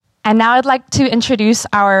And now I'd like to introduce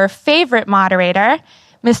our favorite moderator,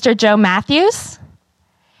 Mr. Joe Matthews.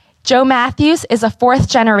 Joe Matthews is a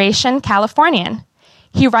fourth-generation Californian.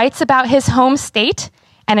 He writes about his home state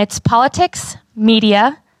and its politics,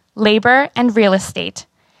 media, labor, and real estate.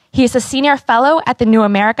 He is a senior fellow at the New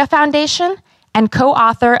America Foundation and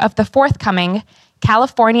co-author of the forthcoming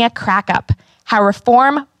California Crack-Up: How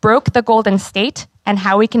Reform Broke the Golden State and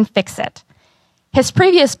How We Can Fix It. His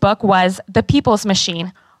previous book was The People's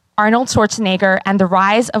Machine: Arnold Schwarzenegger and the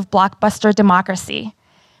Rise of Blockbuster Democracy.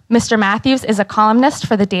 Mr. Matthews is a columnist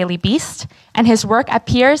for the Daily Beast, and his work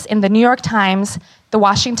appears in the New York Times, the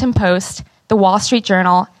Washington Post, the Wall Street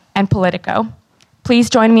Journal, and Politico. Please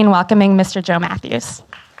join me in welcoming Mr. Joe Matthews.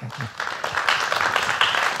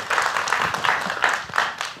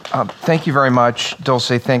 Thank you very much,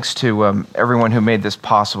 Dulce. Thanks to everyone who made this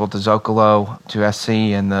possible, to Zocalo, to SC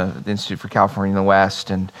and the Institute for California in the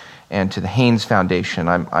West, and to the Haynes Foundation.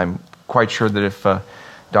 I'm quite sure that if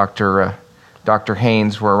Dr.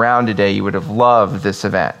 Haynes were around today, he would have loved this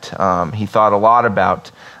event. He thought a lot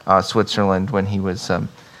about Switzerland when he was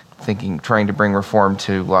trying to bring reform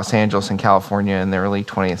to Los Angeles and California in the early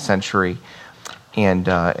 20th century, and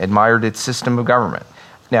admired its system of government.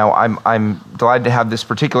 Now, I'm delighted to have this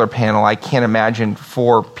particular panel. I can't imagine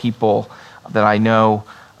four people that I know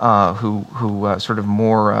who sort of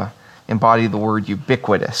more embody the word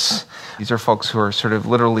ubiquitous. These are folks who are sort of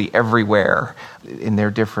literally everywhere in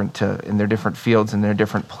their different fields, in their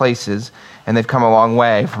different places, and they've come a long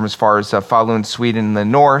way from as far as Falun, Sweden in the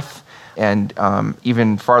north, and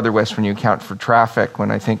even farther west when you account for traffic,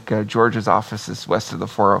 when I think George's office is west of the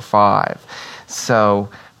 405. So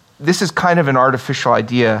this is kind of an artificial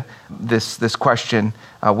idea, this question,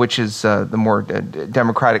 which is the more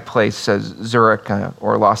democratic place, Zurich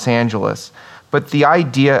or Los Angeles. But the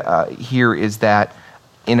idea here is that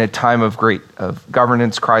in a time of great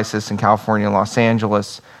governance crisis in California and Los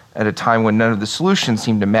Angeles, at a time when none of the solutions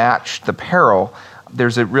seem to match the peril,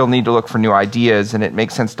 there's a real need to look for new ideas, and it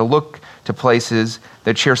makes sense to look to places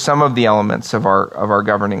that share some of the elements of our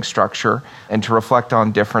governing structure and to reflect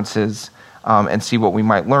on differences and see what we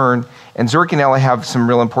might learn. And Zurich and LA have some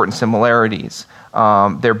real important similarities.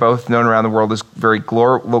 They're both known around the world as very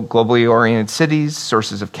globally oriented cities,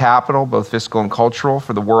 sources of capital, both fiscal and cultural,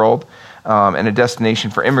 for the world, and a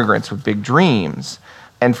destination for immigrants with big dreams.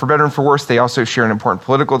 And for better and for worse, they also share an important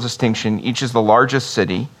political distinction. Each is the largest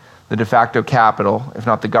city, the de facto capital, if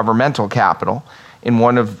not the governmental capital, in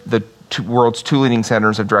one of the world's two leading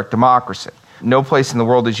centers of direct democracy. No place in the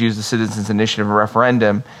world has used the citizens' initiative or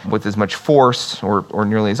referendum with as much force or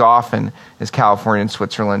nearly as often as California and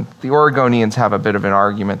Switzerland. The Oregonians have a bit of an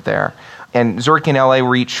argument there. And Zurich and LA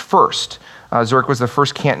were each first. Zurich was the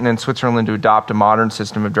first canton in Switzerland to adopt a modern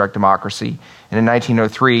system of direct democracy. And in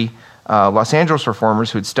 1903, Los Angeles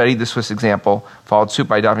reformers who had studied the Swiss example followed suit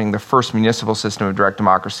by adopting the first municipal system of direct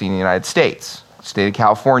democracy in the United States. The state of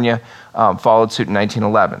California followed suit in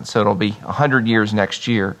 1911. So it'll be 100 years next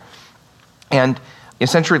year. And a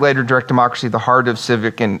century later, direct democracy, the heart of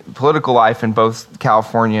civic and political life in both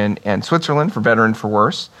California and Switzerland, for better and for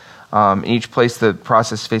worse. In each place, the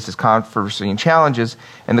process faces controversy and challenges,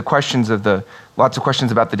 and lots of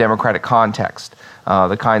questions about the democratic context,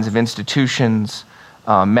 the kinds of institutions,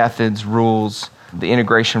 methods, rules, the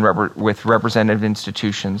integration with representative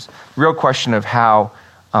institutions. The real question of how,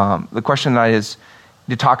 the question tonight is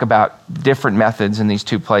to talk about different methods in these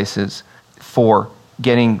two places for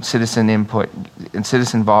getting citizen input and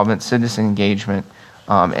citizen involvement, citizen engagement,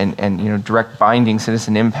 and direct binding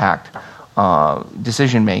citizen impact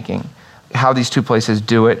decision making. How these two places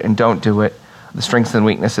do it and don't do it, the strengths and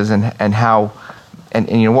weaknesses, and how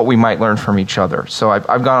and what we might learn from each other. So I've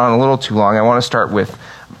gone on a little too long. I want to start with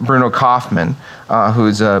Bruno Kaufmann,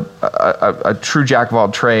 who's a true jack of all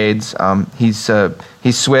trades. He's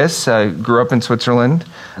Swiss, grew up in Switzerland,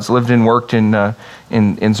 has lived and worked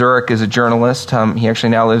in Zurich as a journalist. He actually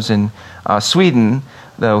now lives in Sweden,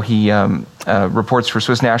 though he reports for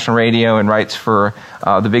Swiss National Radio and writes for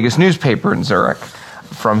the biggest newspaper in Zurich.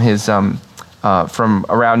 From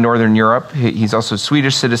around Northern Europe, he's also a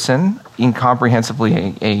Swedish citizen,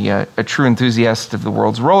 incomprehensibly a true enthusiast of the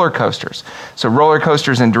world's roller coasters. So roller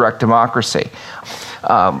coasters and direct democracy.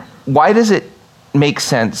 Why does it make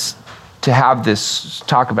sense to have this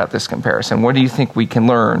talk about this comparison? What do you think we can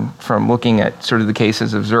learn from looking at sort of the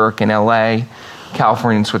cases of Zurich and LA,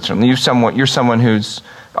 California and Switzerland? You're someone who's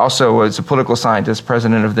also, as a political scientist,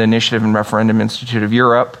 president of the Initiative and Referendum Institute of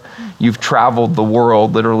Europe. You've traveled the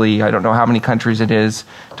world, literally, I don't know how many countries it is,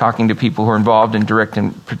 talking to people who are involved in direct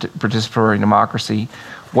and participatory democracy.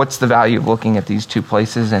 What's the value of looking at these two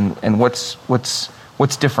places, and what's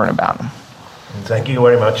different about them? Thank you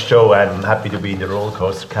very much, Joe. I'm happy to be in the roller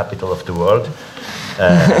coaster capital of the world.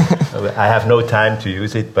 I have no time to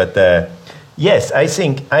use it, but yes, I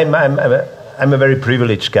think I'm a very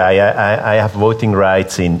privileged guy. I have voting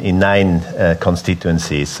rights in 9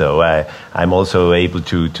 constituencies, so I'm also able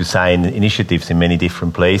to sign initiatives in many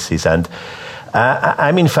different places. And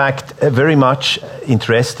I'm in fact very much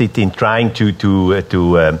interested in trying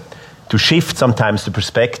to shift sometimes the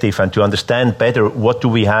perspective and to understand better what do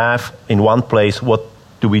we have in one place, what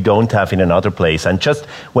do we don't have in another place. And just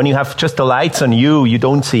when you have just the lights on you, you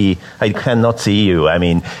don't see, I cannot see you. I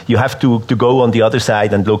mean, you have to go on the other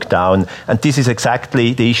side and look down. And this is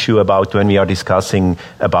exactly the issue about when we are discussing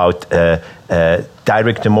about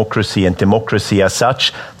direct democracy and democracy as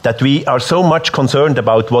such, that we are so much concerned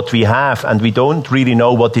about what we have and we don't really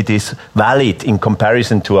know what it is valid in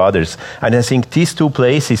comparison to others. And I think these 2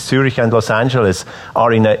 places, Zurich and Los Angeles,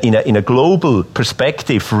 are in a global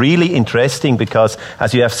perspective really interesting because,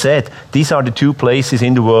 as you have said, these are the 2 places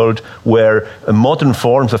in the world where modern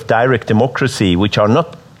forms of direct democracy, which are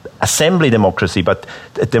not assembly democracy, but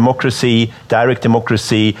democracy, direct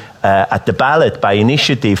democracy at the ballot by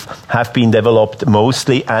initiative have been developed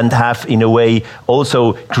mostly and have in a way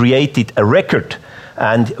also created a record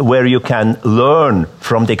and where you can learn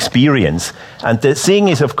from the experience. And the thing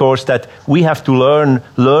is, of course, that we have to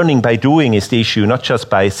learning by doing is the issue, not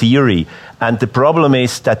just by theory. And the problem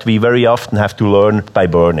is that we very often have to learn by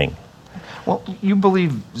burning. Well, you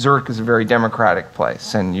believe Zurich is a very democratic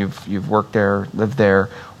place, and you've worked there, lived there.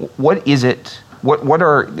 What is it? What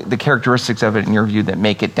are the characteristics of it, in your view, that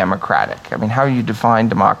make it democratic? I mean, how do you define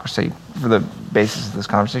democracy for the basis of this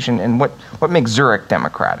conversation, and what makes Zurich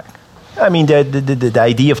democratic? I mean, the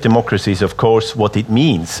idea of democracy is, of course, what it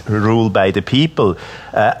means, rule by the people.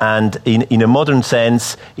 And in a modern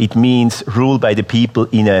sense, it means rule by the people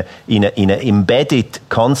in an embedded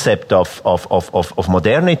concept of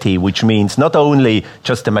modernity, which means not only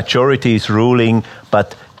just the majority is ruling,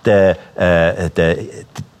 but the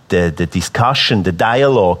discussion, the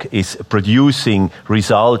dialogue is producing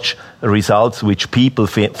results which people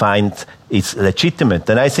find is legitimate.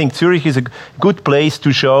 And I think Zurich is a good place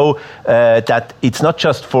to show that it's not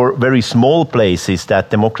just for very small places that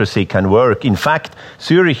democracy can work. In fact,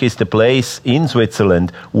 Zurich is the place in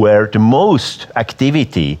Switzerland where the most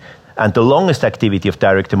activity and the longest activity of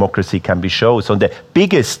direct democracy can be shown. So the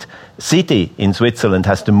biggest city in Switzerland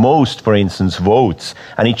has the most, for instance, votes.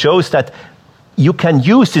 And it shows that you can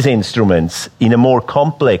use these instruments in a more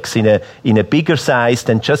complex, in a bigger size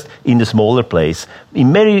than just in a smaller place.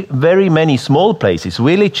 In very many small places,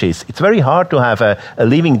 villages, it's very hard to have a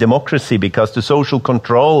living democracy because the social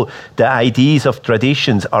control, the ideas of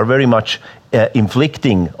traditions are very much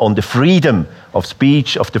inflicting on the freedom of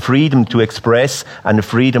speech, of the freedom to express, and the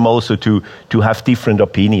freedom also to have different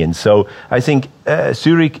opinions. So I think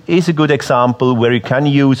Zurich is a good example where you can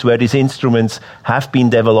use where these instruments have been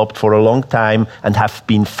developed for a long time and have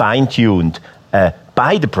been fine-tuned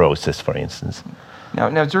by the process, for instance.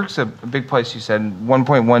 Now Zurich's a big place, you said,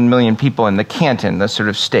 1.1 million people in the canton, the sort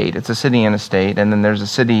of state. It's a city and a state, and then there's a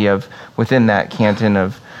city within that canton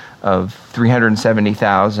of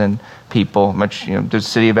 370,000 people. There's a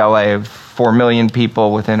city of LA of 4 million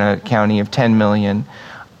people within a county of 10 million.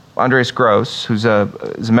 Andreas Gross, who's a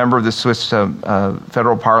member of the Swiss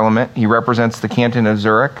federal parliament, he represents the canton of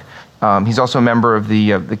Zurich. He's also a member of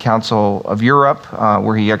the Council of Europe,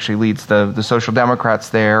 where he actually leads the Social Democrats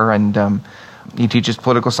there, and he teaches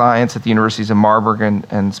political science at the universities of Marburg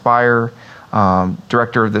and Speyer.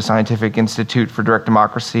 Director of the Scientific Institute for Direct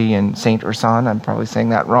Democracy in St. Ursanne, I'm probably saying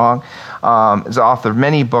that wrong, is the author of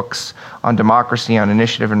many books on democracy, on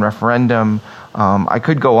initiative and referendum. I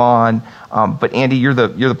could go on, but Andy, you're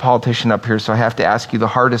the politician up here, so I have to ask you the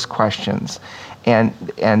hardest questions. And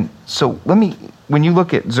so when you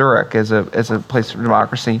look at Zurich as a place for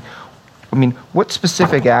democracy, I mean, what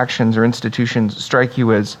specific actions or institutions strike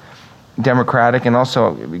you as democratic, and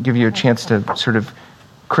also give you a chance to sort of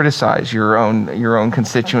criticize your own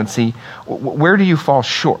constituency? Where do you fall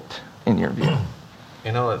short, in your view?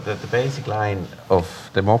 You know, the basic line of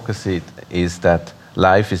democracy is that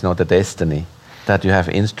life is not a destiny, that you have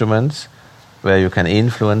instruments where you can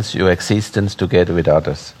influence your existence together with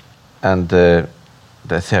others. And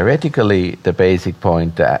theoretically, the basic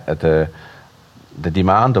point, the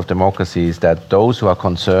demand of democracy is that those who are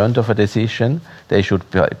concerned of a decision, they should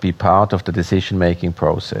be part of the decision-making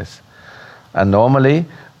process. And normally,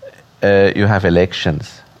 you have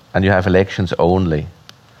elections, and you have elections only.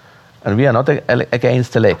 And we are not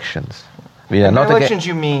against elections. We are not elections.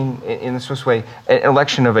 You mean, in the Swiss way, an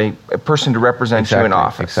election of a person to represent you in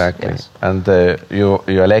office. Exactly. Yes. And you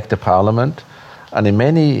elect a parliament, And in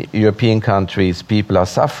many European countries, people are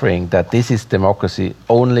suffering that this is democracy,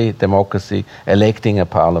 only democracy, electing a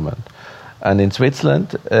parliament. And in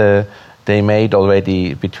Switzerland, they made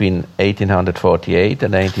already between 1848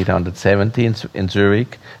 and 1870 in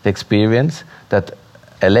Zurich the experience that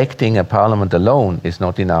electing a parliament alone is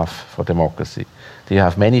not enough for democracy. They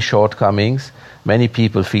have many shortcomings, many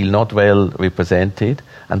people feel not well represented,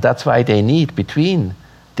 and that's why they need, between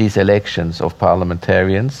these elections of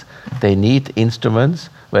parliamentarians, they need instruments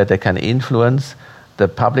where they can influence the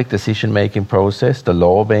public decision-making process, the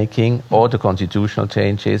law-making, or the constitutional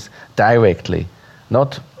changes directly,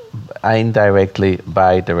 not indirectly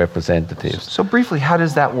by the representatives. So briefly, how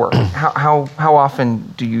does that work? How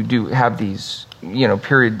often do you have these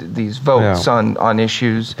these votes on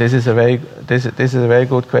issues? This is a very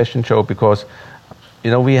good question, Joe, because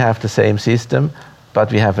we have the same system,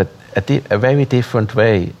 but we have a very different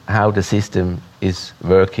way how the system is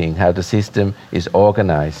working, how the system is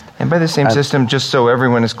organized. And by the same system, just so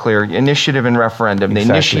everyone is clear, initiative and referendum, exactly.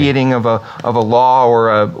 The initiating of a law,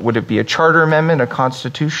 or would it be a charter amendment, a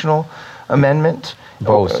constitutional amendment?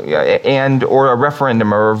 Both. Or a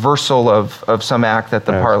referendum, a reversal of some act that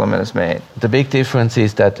the parliament has made. The big difference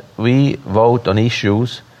is that we vote on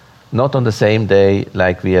issues not on the same day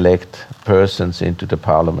like we elect persons into the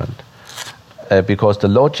parliament. Because the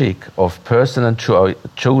logic of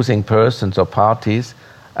choosing persons or parties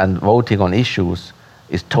and voting on issues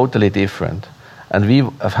is totally different. And we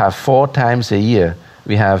have 4 times a year,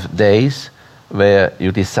 we have days where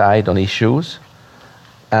you decide on issues,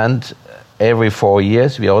 and every 4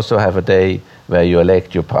 years we also have a day where you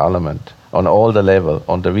elect your parliament on all the level,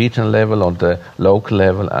 on the regional level, on the local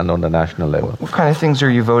level, and on the national level. What kind of things are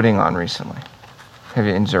you voting on recently? Have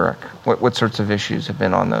you in Zurich? What sorts of issues have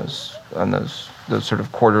been on those sort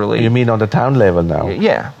of quarterly? You mean on the town level now?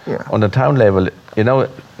 Yeah. On the town level,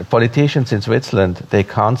 politicians in Switzerland, they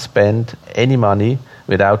can't spend any money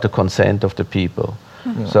without the consent of the people.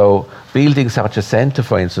 Yeah. So building such a center,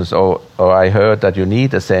 for instance, or I heard that you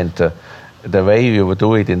need a center. The way you would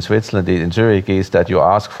do it in Switzerland, in Zurich, is that you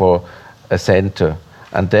ask for a center,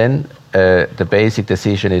 and then the basic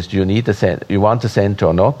decision is: do you need you want a center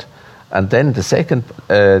or not? And then the second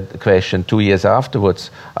question, 2 years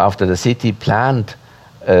afterwards, after the city planned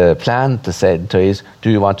the center, is: do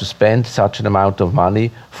you want to spend such an amount of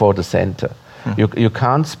money for the center? You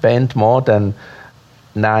can't spend more than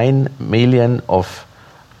 $9 million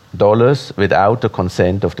without the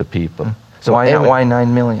consent of the people. So why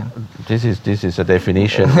 9 million? This is a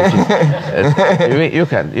definition.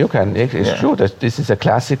 It's true that this is a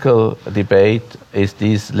classical debate. Is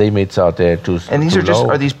these limits are there too? And these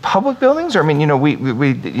are these public buildings? Or I mean,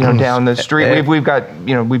 we down the street we've got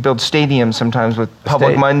we build stadiums sometimes with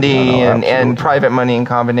public money and private money in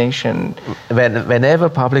combination. Whenever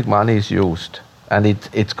public money is used and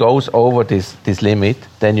it goes over this limit,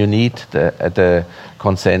 then you need the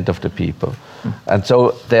consent of the people. And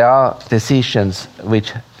so there are decisions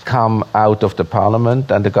which come out of the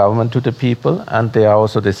parliament and the government to the people, and there are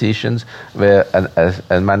also decisions where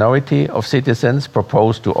a minority of citizens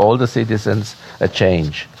propose to all the citizens a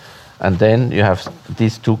change. And then you have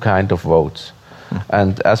these 2 kinds of votes.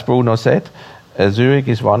 And as Bruno said, Zurich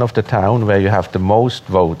is one of the towns where you have the most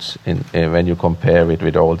votes when you compare it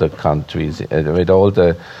with all the countries, with all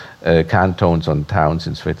the cantons and towns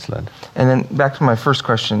in Switzerland. And then back to my first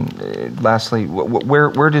question. Lastly,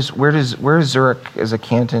 where does Zurich as a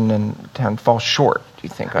canton and town fall short? Do you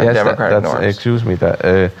think on democratic norms? Excuse me.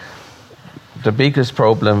 The biggest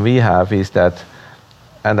problem we have is that,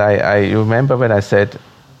 and I remember when I said,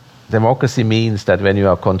 democracy means that when you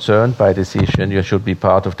are concerned by a decision, you should be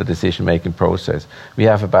part of the decision-making process. We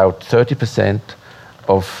have about 30%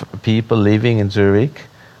 of people living in Zurich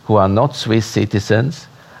who are not Swiss citizens.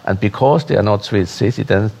 And because they are not Swiss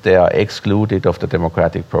citizens, they are excluded of the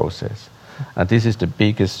democratic process. And this is the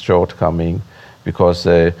biggest shortcoming, because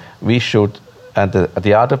we should, and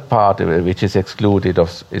the other part which is excluded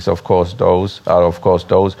is of course those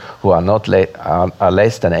who are not are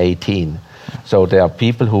less than 18. So there are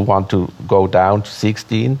people who want to go down to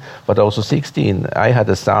 16, but also 16. I had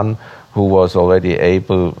a son who was already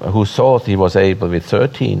who thought he was able with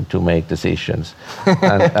 13 to make decisions.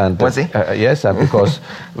 And was he? Yes, and because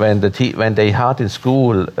when they had in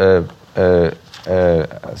school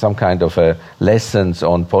some kind of lessons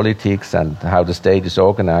on politics and how the state is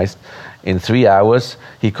organized, in 3 hours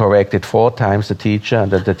he corrected 4 times the teacher,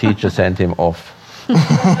 and then the teacher sent him off.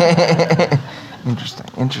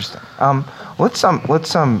 Interesting. Let's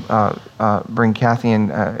bring Kathy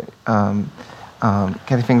in.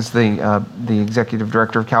 Kathy Fing's the executive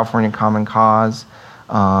director of California Common Cause,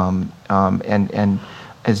 and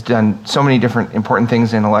has done so many different important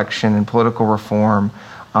things in election and political reform.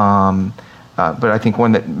 But I think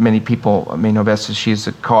one that many people may know best is she's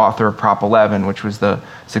the co-author of Prop 11, which was the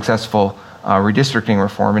successful redistricting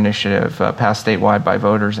reform initiative passed statewide by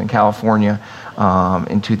voters in California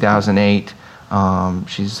in 2008.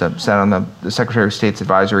 She's sat on the Secretary of State's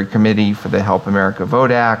Advisory Committee for the Help America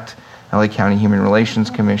Vote Act, LA County Human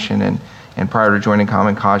Relations Commission, and prior to joining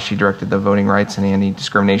Common Cause, she directed the Voting Rights and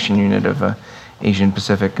Anti-Discrimination Unit of Asian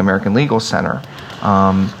Pacific American Legal Center.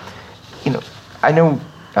 I know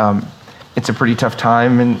it's a pretty tough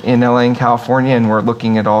time in LA and California, and we're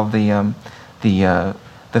looking at all the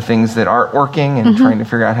things that aren't working and trying to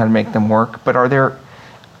figure out how to make them work. But are there,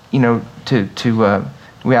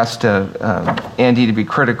 we asked Andy to be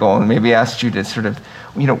critical, and maybe asked you to sort of,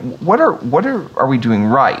 what are we doing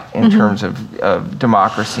right in terms of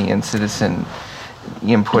democracy and citizen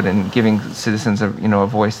input and giving citizens a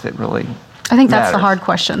voice that really I think that's matters? the hard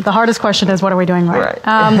question. The hardest question is, what are we doing right?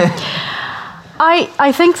 Right.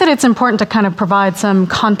 I think that it's important to kind of provide some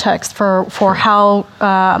context for how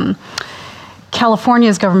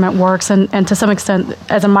California's government works, and to some extent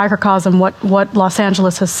as a microcosm what Los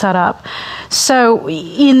Angeles has set up. So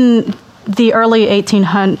in the early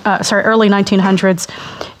 1900s,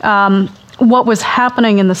 what was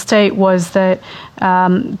happening in the state was that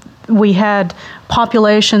we had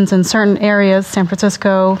populations in certain areas, San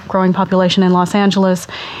Francisco, growing population in Los Angeles,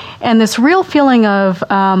 and this real feeling of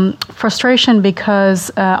frustration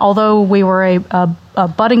because although we were a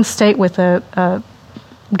budding state with a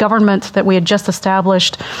government that we had just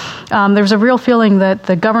established, there was a real feeling that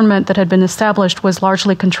the government that had been established was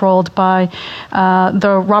largely controlled by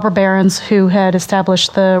the robber barons who had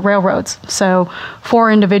established the railroads. So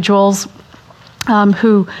 4 individuals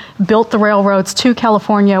who built the railroads to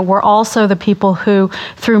California were also the people who,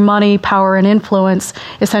 through money, power, and influence,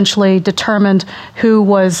 essentially determined who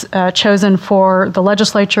was chosen for the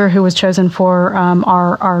legislature, who was chosen for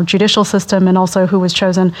our judicial system, and also who was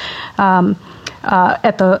chosen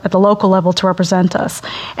at the local level to represent us.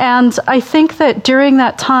 And I think that during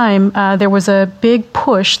that time, there was a big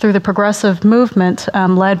push through the progressive movement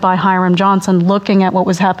led by Hiram Johnson, looking at what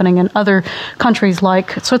was happening in other countries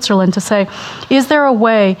like Switzerland to say, is there a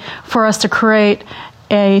way for us to create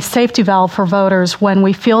a safety valve for voters when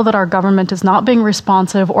we feel that our government is not being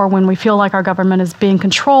responsive, or when we feel like our government is being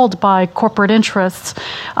controlled by corporate interests,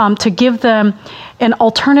 to give them an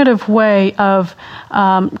alternative way of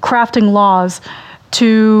crafting laws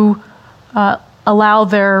to allow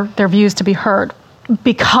their views to be heard.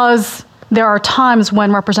 Because there are times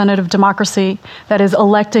when representative democracy, that is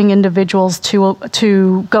electing individuals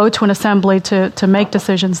to go to an assembly to make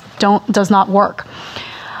decisions, does not work.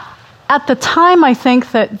 At the time, I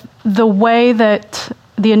think that the way that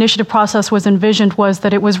the initiative process was envisioned was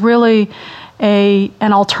that it was really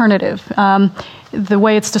an alternative. The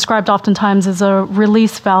way it's described oftentimes is a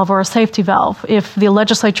release valve or a safety valve. If the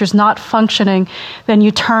legislature is not functioning, then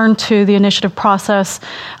you turn to the initiative process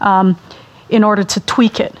in order to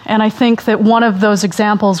tweak it. And I think that one of those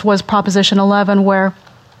examples was Proposition 11, where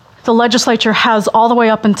the legislature has, all the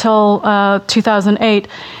way up until 2008,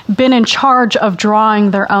 been in charge of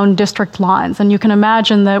drawing their own district lines. And you can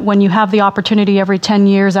imagine that when you have the opportunity every 10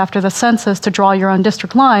 years after the census to draw your own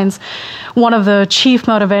district lines, one of the chief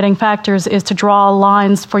motivating factors is to draw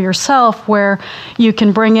lines for yourself where you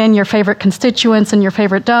can bring in your favorite constituents and your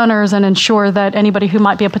favorite donors and ensure that anybody who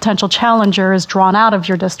might be a potential challenger is drawn out of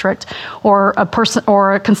your district, or a person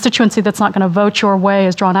or a constituency that's not going to vote your way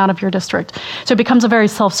is drawn out of your district. So it becomes a very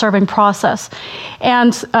self-serving process.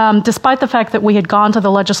 And despite the fact that we had gone to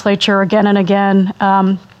the legislature again and again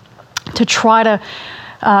to try to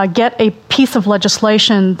get a piece of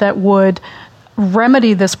legislation that would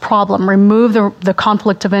remedy this problem, remove the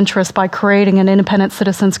conflict of interest by creating an independent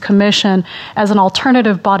citizens commission as an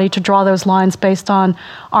alternative body to draw those lines based on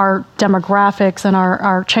our demographics and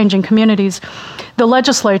our changing communities, the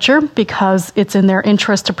legislature, because it's in their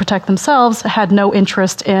interest to protect themselves, had no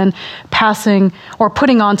interest in passing or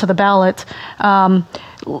putting onto the ballot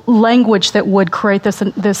language that would create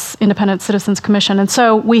this independent citizens commission. And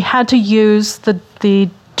so we had to use the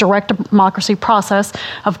direct democracy process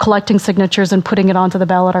of collecting signatures and putting it onto the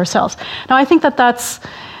ballot ourselves. Now, I think that that's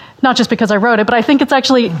not just because I wrote it, but I think it's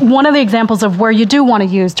actually one of the examples of where you do want to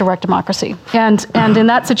use direct democracy. And in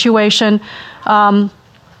that situation,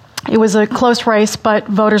 It was a close race, but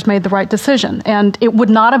voters made the right decision. And it would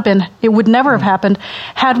never have happened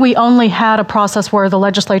had we only had a process where the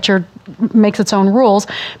legislature makes its own rules,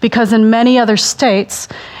 because in many other states,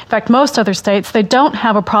 in fact, most other states, they don't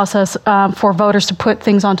have a process for voters to put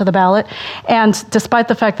things onto the ballot. And despite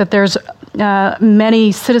the fact that there's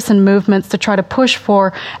many citizen movements to try to push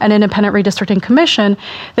for an independent redistricting commission,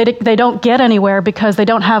 they don't get anywhere because they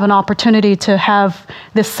don't have an opportunity to have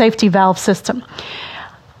this safety valve system.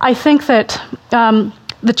 I think that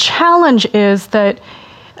the challenge is that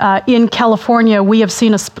in California, we have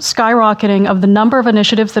seen a skyrocketing of the number of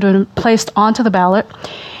initiatives that have been placed onto the ballot,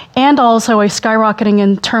 and also a skyrocketing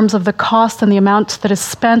in terms of the cost and the amount that is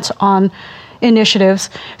spent on initiatives,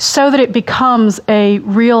 so that it becomes a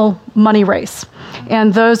real money race.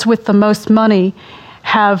 And those with the most money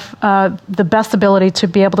have the best ability to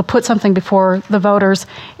be able to put something before the voters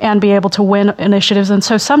and be able to win initiatives. And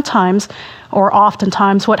so sometimes, or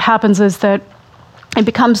oftentimes, what happens is that it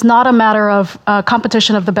becomes not a matter of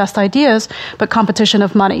competition of the best ideas, but competition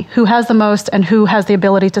of money. Who has the most and who has the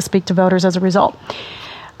ability to speak to voters as a result.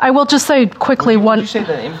 I will just say quickly would you say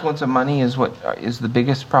the influence of money is what is the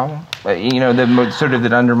biggest problem?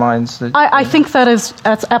 That undermines the... I think that's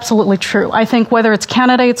absolutely true. I think whether it's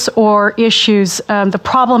candidates or issues, the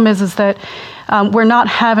problem is that we're not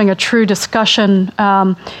having a true discussion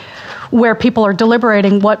where people are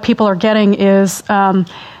deliberating. What people are getting is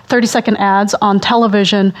 30-second ads on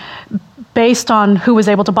television based on who was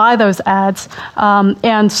able to buy those ads.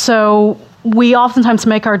 And so we oftentimes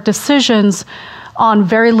make our decisions on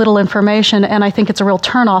very little information, and I think it's a real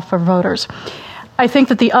turnoff for voters. I think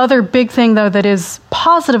that the other big thing, though, that is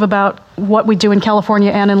positive about what we do in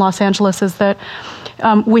California and in Los Angeles is that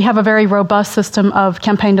we have a very robust system of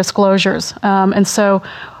campaign disclosures. And so,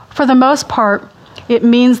 for the most part, it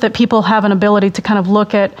means that people have an ability to kind of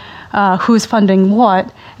look at who's funding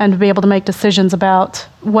what and to be able to make decisions about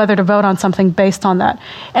whether to vote on something based on that.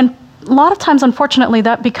 And a lot of times, unfortunately,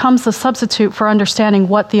 that becomes the substitute for understanding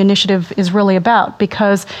what the initiative is really about,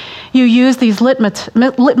 because you use these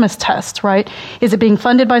litmus tests, right? Is it being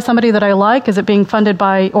funded by somebody that I like? Is it being funded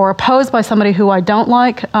by or opposed by somebody who I don't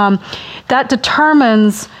like? That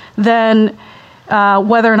determines then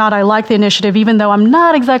whether or not I like the initiative, even though I'm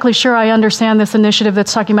not exactly sure I understand this initiative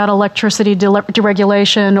that's talking about electricity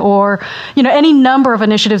deregulation or, any number of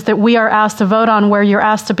initiatives that we are asked to vote on where you're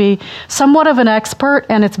asked to be somewhat of an expert,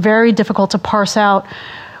 and it's very difficult to parse out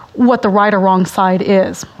what the right or wrong side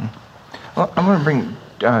is. Well, I'm going to bring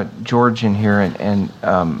George in here, and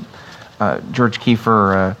George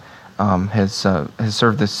Kiefer has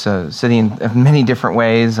served this city in many different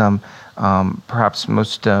ways. Perhaps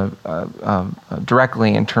most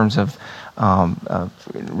directly in terms of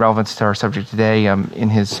relevance to our subject today, in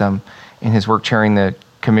his work chairing the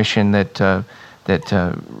commission that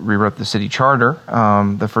rewrote the city charter,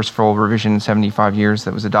 the first full revision in 75 years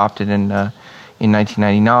that was adopted in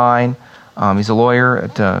 1999. He's a lawyer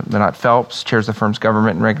at Minot Phelps, chairs the firm's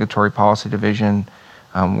government and regulatory policy division,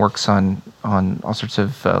 works on all sorts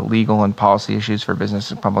of legal and policy issues for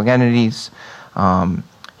business and public entities.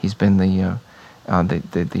 He's been the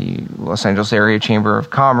Los Angeles Area Chamber of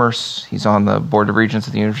Commerce. He's on the Board of Regents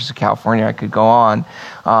of the University of California. I could go on.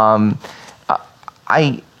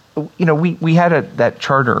 We had that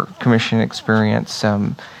charter commission experience,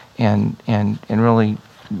 and really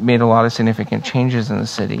made a lot of significant changes in the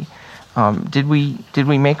city. Did we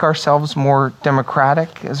make ourselves more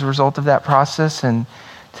democratic as a result of that process? And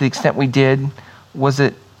to the extent we did,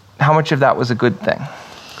 how much of that was a good thing?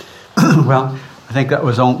 Well, I think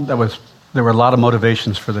there were a lot of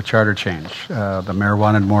motivations for the charter change. The mayor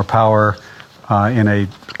wanted more power in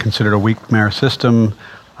considered a weak mayor system.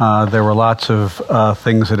 There were lots of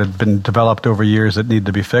things that had been developed over years that needed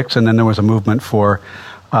to be fixed, and then there was a movement for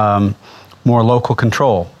more local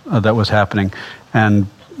control that was happening. And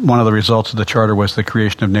one of the results of the charter was the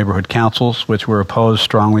creation of neighborhood councils, which were opposed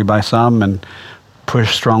strongly by some and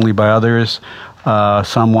pushed strongly by others.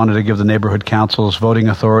 Some wanted to give the neighborhood councils voting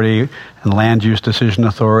authority and land use decision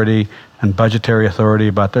authority and budgetary authority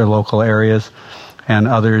about their local areas, and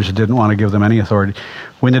others didn't want to give them any authority.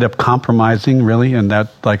 We ended up compromising, really, in that,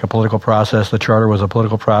 like a political process. The charter was a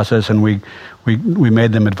political process, and we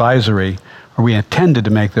made them advisory, or we intended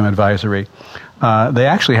to make them advisory. They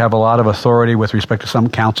actually have a lot of authority with respect to some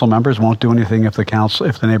council members. Won't do anything if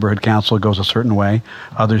the neighborhood council goes a certain way.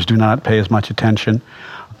 Others do not pay as much attention.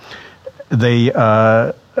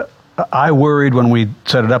 I worried when we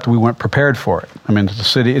set it up that we weren't prepared for it. I mean, it's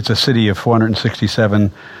a city of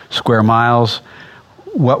 467 square miles.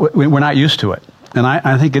 We're not used to it. And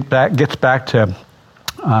I think it gets back to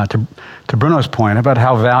to Bruno's point about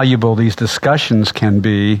how valuable these discussions can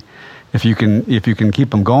be if you can keep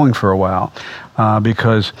them going for a while,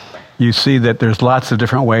 because you see that there's lots of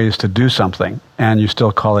different ways to do something, and you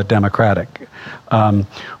still call it democratic.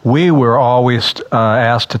 We were always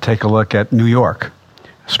asked to take a look at New York,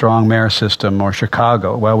 strong mayor system, or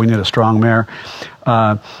Chicago. Well, we need a strong mayor.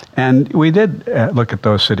 And we did look at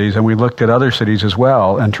those cities, and we looked at other cities as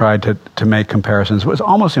well and tried to make comparisons. It was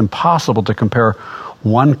almost impossible to compare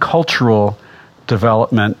one cultural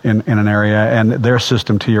development in an area and their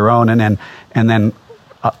system to your own, and then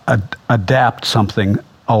adapt something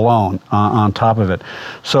alone on top of it.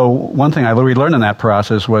 So one thing we learned in that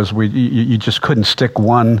process was you just couldn't stick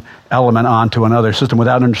one element onto another system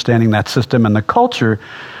without understanding that system and the culture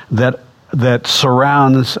that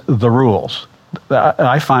surrounds the rules.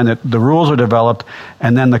 I find that the rules are developed,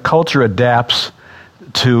 and then the culture adapts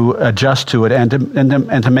to adjust to it and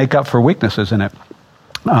to make up for weaknesses in it.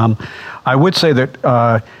 I would say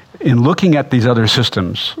that in looking at these other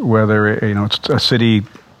systems, whether it's a city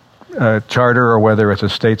charter or whether it's a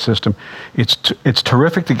state system, it's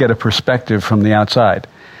terrific to get a perspective from the outside.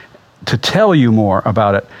 To tell you more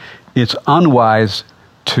about it, it's unwise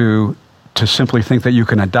to simply think that you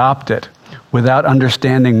can adopt it without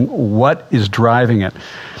understanding what is driving it.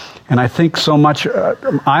 And I think so much,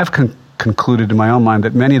 I've concluded in my own mind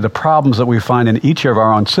that many of the problems that we find in each of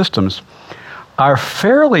our own systems are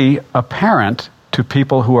fairly apparent to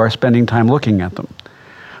people who are spending time looking at them,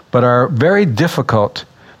 but are very difficult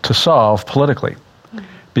to solve politically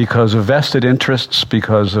because of vested interests,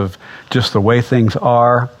 because of just the way things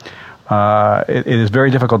are. It is very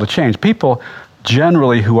difficult to change. People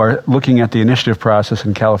generally who are looking at the initiative process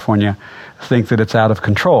in California think that it's out of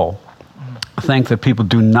control, think that people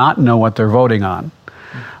do not know what they're voting on,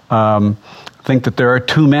 think that there are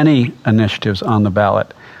too many initiatives on the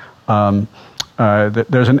ballot. That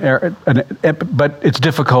there's but it's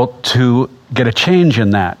difficult to get a change in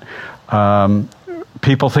that.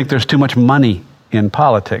 People think there's too much money in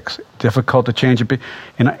politics. Difficult to change it.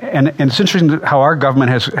 And it's interesting how our government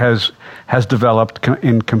has developed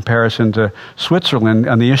in comparison to Switzerland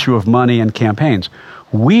on the issue of money and campaigns.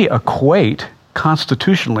 We equate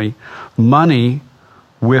constitutionally money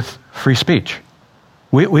with free speech.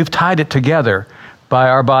 We've tied it together by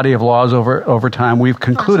our body of laws over time. We've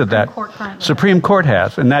concluded that. Supreme Court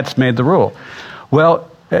has, and that's made the rule. Well,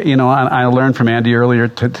 I learned from Andy earlier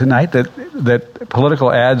tonight that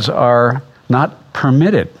political ads are not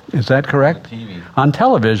permitted. Is that correct? On TV. On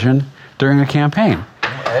television during a campaign.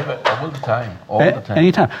 All the time. All the time.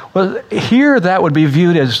 Anytime. Well, here that would be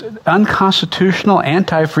viewed as unconstitutional,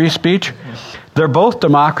 anti-free speech. They're both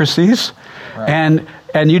democracies, right.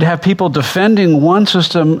 And you'd have people defending one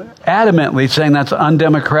system adamantly, saying that's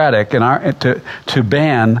undemocratic to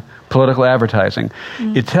ban political advertising.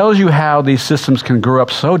 Mm-hmm. It tells you how these systems can grow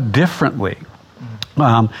up so differently,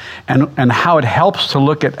 and how it helps to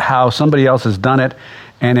look at how somebody else has done it,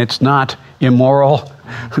 and it's not immoral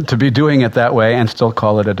to be doing it that way and still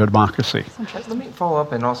call it a democracy. Let me follow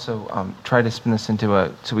up and also try to spin this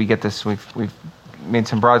into so we get this, we've made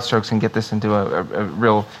some broad strokes and get this into a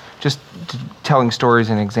real, just telling stories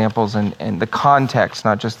and examples and the context,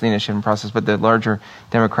 not just the initiative process, but the larger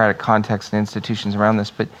democratic context and institutions around this.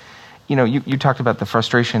 But, you talked about the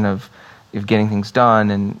frustration of getting things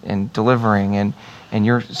done and delivering, and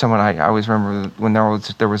you're someone I always remember when there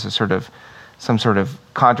was some sort of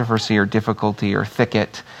controversy or difficulty or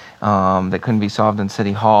thicket that couldn't be solved in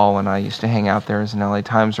City Hall, and I used to hang out there as an LA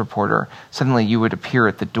Times reporter. Suddenly you would appear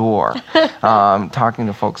at the door talking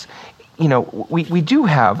to folks. We do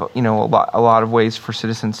have, a lot of ways for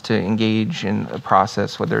citizens to engage in a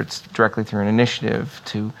process, whether it's directly through an initiative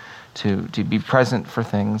to be present for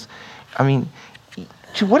things. I mean,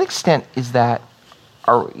 to what extent does that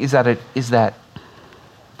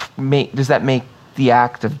make the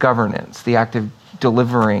act of governance, the act of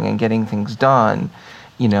delivering and getting things done,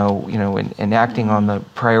 and acting on the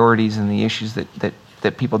priorities and the issues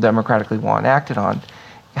that people democratically want acted on,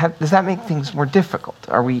 does that make things more difficult?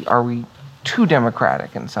 Are we too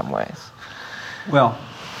democratic in some ways? Well,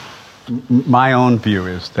 my own view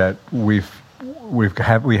is that we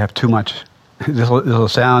have too much. This will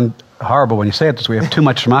sound horrible when you say it this way. We have too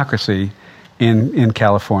much democracy in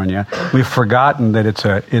California. We've forgotten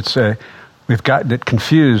that we've gotten it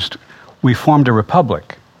confused. We formed a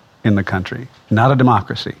republic in the country, not a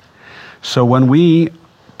democracy. So when we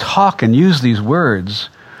talk and use these words,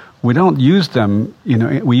 we don't use them,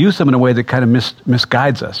 we use them in a way that kind of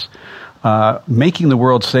misguides us. Making the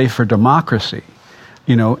world safe for democracy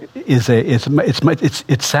it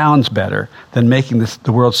sounds better than making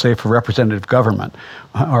the world safe for representative government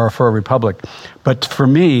or for a republic. But for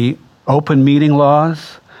me, open meeting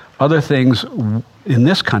laws, other things in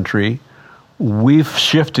this country, we've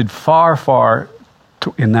shifted far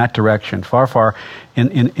in that direction, far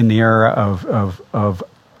in the era of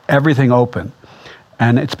everything open.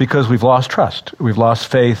 And it's because we've lost trust. We've lost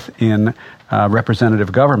faith in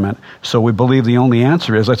representative government. So we believe the only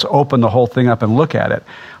answer is let's open the whole thing up and look at it.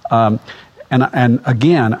 And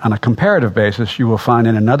again, on a comparative basis, you will find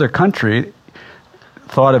in another country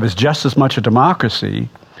thought of as just as much a democracy,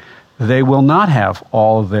 they will not have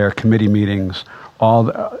all their committee meetings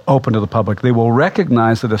open to the public. They will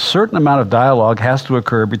recognize that a certain amount of dialogue has to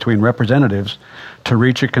occur between representatives to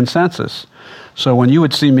reach a consensus. So when you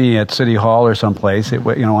would see me at City Hall or someplace,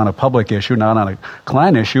 on a public issue, not on a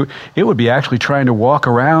client issue, it would be actually trying to walk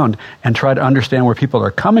around and try to understand where people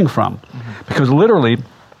are coming from. Mm-hmm. Because literally,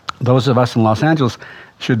 those of us in Los Angeles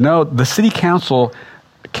should know the city council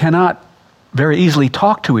cannot very easily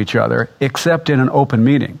talk to each other except in an open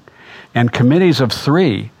meeting. And committees of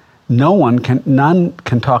 3, none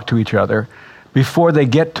can talk to each other before they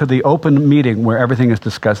get to the open meeting where everything is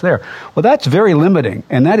discussed there. Well, that's very limiting,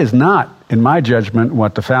 and that is not, in my judgment,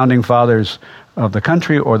 what the founding fathers of the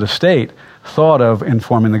country or the state thought of in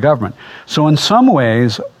forming the government. So in some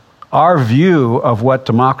ways, our view of what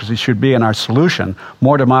democracy should be and our solution,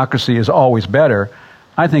 more democracy is always better,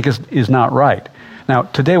 I think is not right. Now,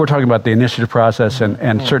 today we're talking about the initiative process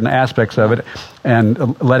and certain aspects of it,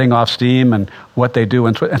 and letting off steam and what they do,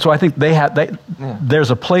 and so I think there's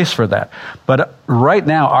a place for that. But right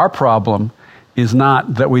now, our problem is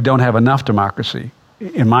not that we don't have enough democracy,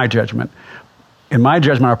 in my judgment. In my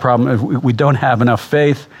judgment, our problem is we don't have enough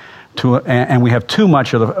faith and we have too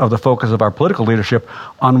much of the focus of our political leadership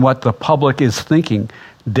on what the public is thinking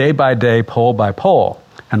day by day, poll by poll,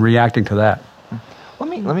 and reacting to that.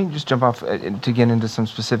 Let me just jump off to get into some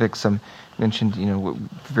specifics. You mentioned,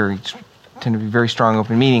 tend to be very strong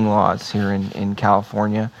open meeting laws here in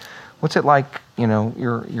California. What's it like?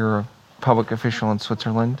 You're a public official in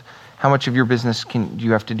Switzerland. How much of your business do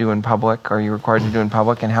you have to do in public? Are you required to do in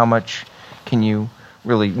public? And how much can you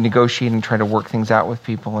really negotiate and try to work things out with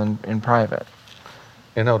people in private?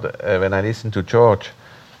 When I listen to George,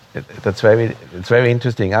 it's very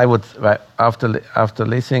interesting. I would, after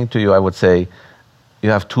listening to you, I would say, you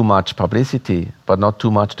have too much publicity, but not too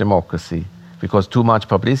much democracy, because too much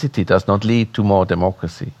publicity does not lead to more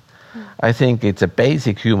democracy. I think it's a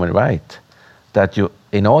basic human right that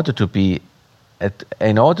in order to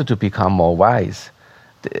become more wise,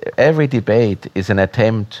 every debate is an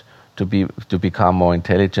attempt to become more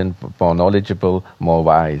intelligent, more knowledgeable, more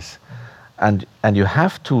wise, and you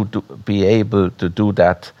have to be able to do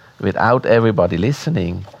that without everybody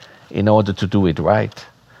listening in order to do it right.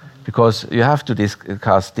 Because you have to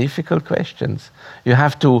discuss difficult questions. You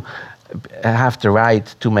have to have the right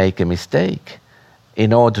to make a mistake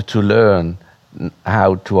in order to learn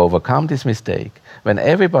how to overcome this mistake. When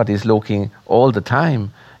everybody is looking all the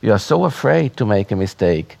time, you are so afraid to make a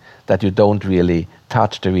mistake that you don't really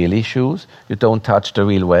touch the real issues, you don't touch the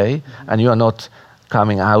real way, and you are not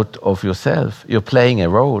coming out of yourself. You're playing a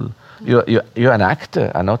role. You're an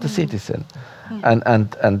actor and not a citizen.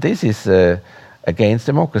 And this is against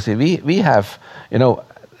democracy. We have,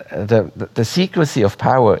 the secrecy of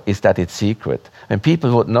power is that it's secret. When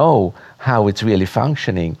people would know how it's really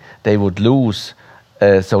functioning, they would lose,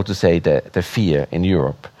 so to say, the fear in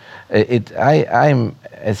Europe. I'm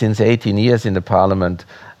since 18 years in the parliament,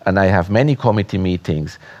 and I have many committee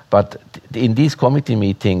meetings. But in these committee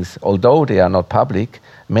meetings, although they are not public,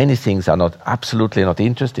 many things are absolutely not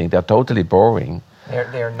interesting. They are totally boring.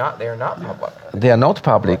 They are not public. They are not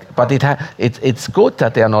public, but it's good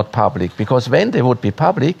that they are not public, because when they would be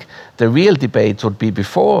public, the real debates would be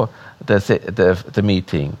before the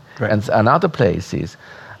meeting, right, and other places.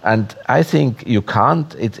 And I think you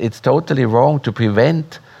can't. It's totally wrong to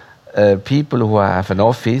prevent people who have an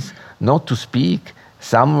office not to speak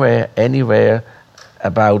somewhere, anywhere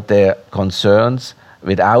about their concerns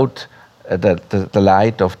without the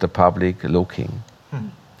light of the public looking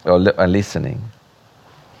or listening.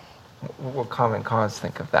 What Common Cause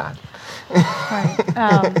think of that?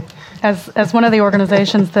 Right. As one of the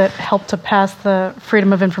organizations that helped to pass the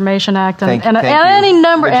Freedom of Information Act and any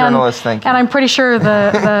number, and I'm pretty sure the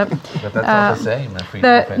but that's not the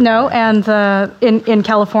same. In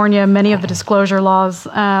California, many of the disclosure laws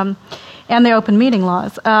and the open meeting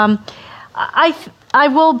laws. I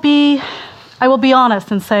will be honest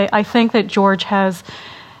and say I think that George has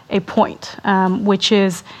a point, which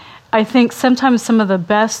is I think sometimes some of the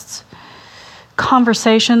best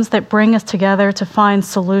conversations that bring us together to find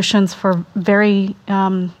solutions for very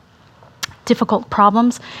difficult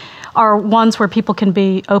problems are ones where people can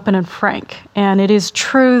be open and frank. And it is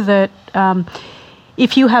true that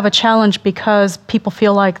if you have a challenge because people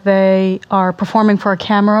feel like they are performing for a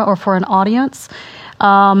camera or for an audience,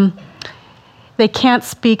 they can't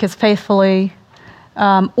speak as faithfully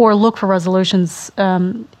or look for resolutions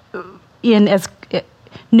in as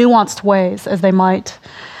nuanced ways as they might.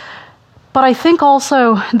 But I think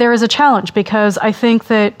also there is a challenge, because I think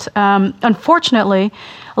that, unfortunately,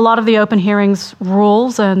 a lot of the open hearings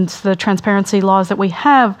rules and the transparency laws that we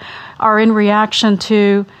have are in reaction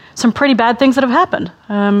to some pretty bad things that have happened.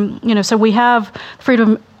 So we have the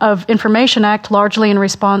Freedom of Information Act largely in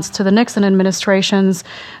response to the Nixon administration's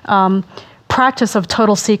practice of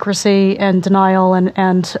total secrecy and denial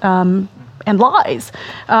and lies.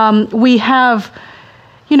 We have,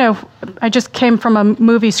 I just came from a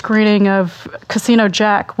movie screening of Casino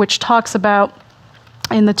Jack, which talks about,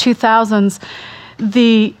 in the 2000s,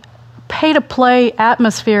 the pay-to-play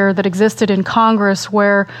atmosphere that existed in Congress,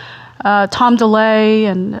 where Tom DeLay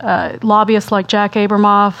and lobbyists like Jack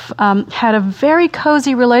Abramoff had a very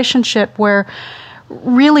cozy relationship where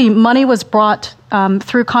really money was brought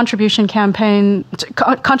through contributions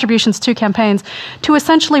to campaigns to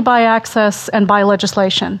essentially buy access and buy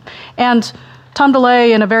legislation. And Tom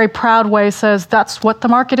DeLay, in a very proud way, says that's what the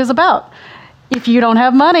market is about. If you don't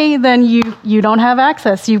have money, then you don't have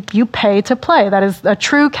access. You pay to play. That is a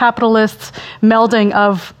true capitalist melding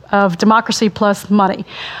of democracy plus money.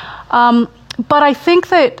 But I think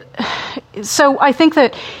that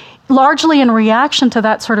largely in reaction to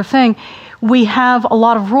that sort of thing, we have a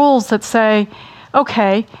lot of rules that say,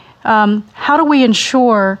 okay, how do we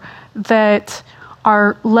ensure that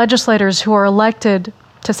our legislators who are elected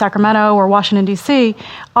to Sacramento or Washington, D.C.,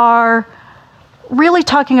 are really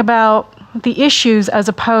talking about the issues as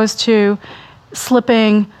opposed to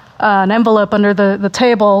slipping an envelope under the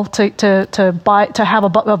table to have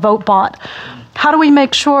a vote bought? How do we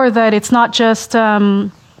make sure that it's not just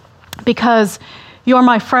because you're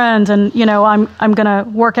my friend and I'm going to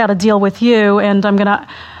work out a deal with you and I'm going to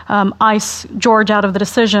ice George out of the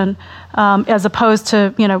decision, as opposed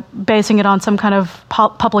to basing it on some kind of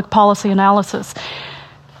public policy analysis?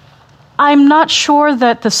 I'm not sure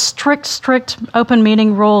that the strict open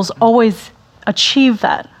meeting rules always achieve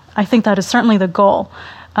that. I think that is certainly the goal.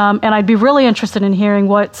 And I'd be really interested in hearing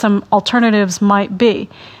what some alternatives might be.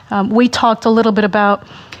 We talked a little bit about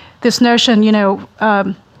this notion,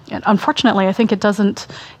 and unfortunately, I think it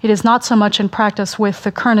is not so much in practice with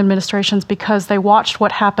the current administrations, because they watched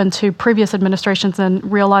what happened to previous administrations and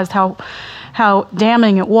realized how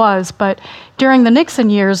damning it was. But during the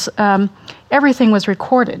Nixon years, everything was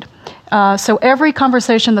recorded. So every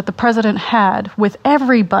conversation that the president had with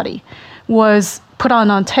everybody was put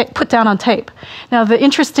down on tape. Now, the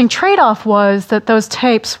interesting trade-off was that those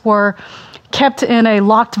tapes were kept in a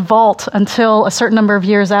locked vault until a certain number of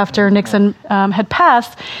years after Nixon had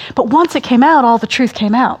passed. But once it came out, all the truth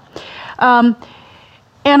came out. And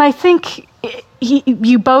I think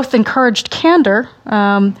you both encouraged candor,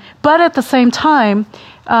 but at the same time,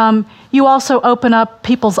 you also open up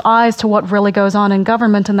people's eyes to what really goes on in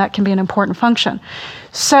government, and that can be an important function.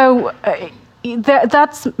 So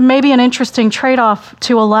that's maybe an interesting trade-off,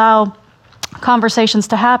 to allow conversations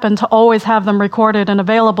to happen, to always have them recorded and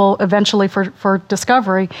available eventually for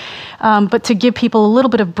discovery, but to give people a little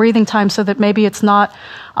bit of breathing time so that maybe it's not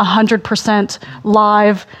 100%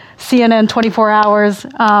 live CNN 24 hours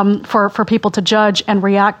for people to judge and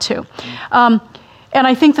react to. And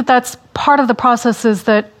I think that that's part of the processes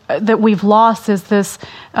that we've lost, is this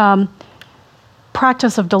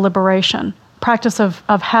practice of deliberation, practice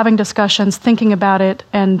of having discussions, thinking about it,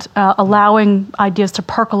 and allowing ideas to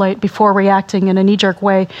percolate before reacting in a knee-jerk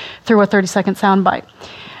way through a 30-second soundbite.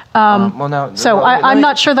 I'm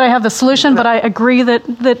not sure that I have the solution, but I agree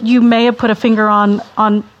that you may have put a finger on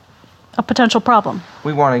a potential problem.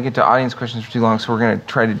 We want to get to audience questions for too long, so we're going to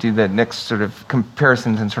try to do the next sort of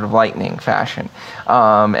comparisons in sort of lightning fashion.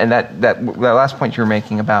 And that last point you were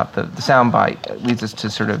making about the soundbite leads us to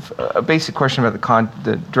sort of a basic question about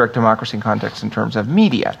the direct democracy context in terms of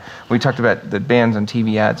media. We talked about the bans on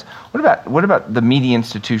TV ads. What about the media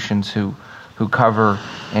institutions who cover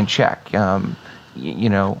and check?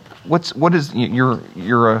 You're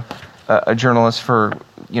a journalist for,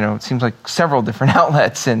 it seems like several different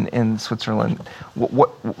outlets in Switzerland.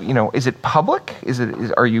 What is it public?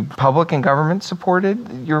 Are you public and government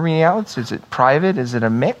supported, your media outlets? Is it private? Is it a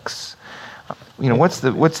mix? what's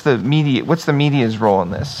the media's role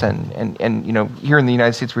in this? And here in the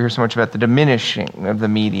United States, we hear so much about the diminishing of the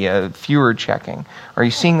media, fewer checking. Are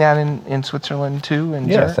you seeing that in Switzerland too?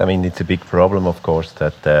 Yes, I mean, it's a big problem, of course,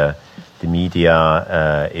 that the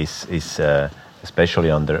media is especially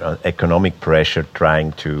under economic pressure,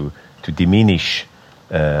 trying to diminish,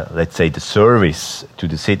 let's say, the service to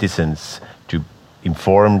the citizens, to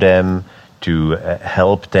inform them, to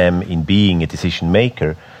help them in being a decision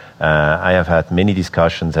maker. I have had many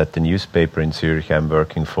discussions at the newspaper in Zurich I'm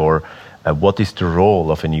working for. What is the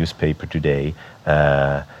role of a newspaper today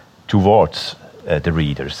towards the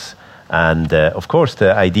readers? And of course,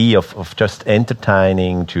 the idea of just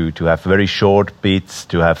entertaining, to have very short bits,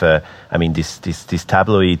 to have these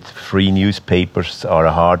tabloid-free newspapers are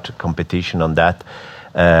a hard competition on that,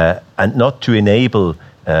 and not to enable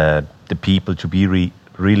the people to be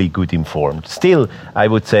really good informed. Still, I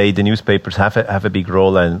would say the newspapers have a big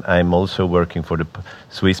role, and I'm also working for the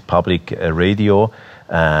Swiss Public Radio,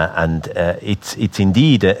 and it's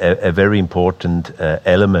indeed a very important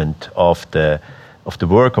element of the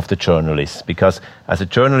work of the journalists, because as a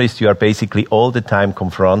journalist you are basically all the time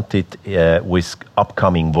confronted with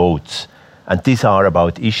upcoming votes, and these are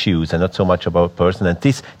about issues and not so much about person, and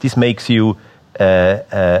this makes you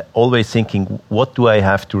always thinking, what do I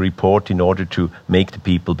have to report in order to make the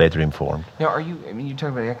people better informed? Now, you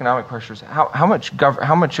talk about the economic pressures. How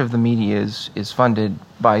much of the media is funded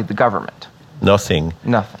by the government? Nothing.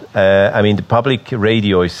 The public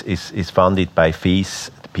radio is funded by fees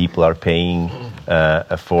people are paying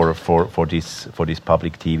for this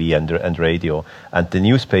public TV and radio, and the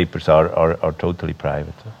newspapers are totally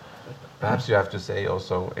private. Perhaps you have to say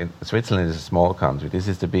also, Switzerland is a small country. This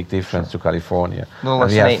is the big difference to California. A little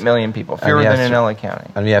less than 8 million people, fewer than in LA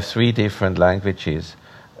County. And we have 3 different languages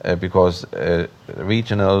because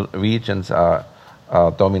regions are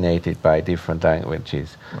dominated by different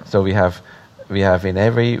languages. Right. So we have in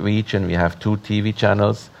every region, we have 2 TV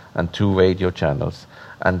channels and 2 radio channels.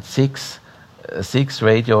 And 6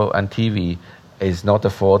 radio and TV is not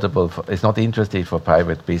affordable, it's not interested for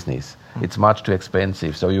private business. It's much too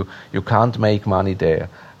expensive, so you can't make money there.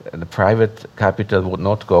 The private capital would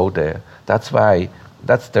not go there. That's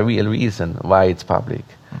the real reason why it's public,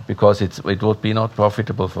 because it would be not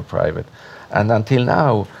profitable for private. And until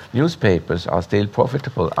now, newspapers are still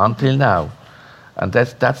profitable, until now. And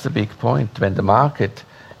that's the big point. When the market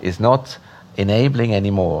is not enabling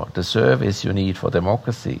anymore the service you need for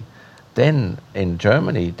democracy, then in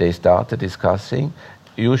Germany they started discussing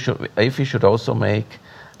if you should also make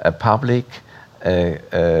a public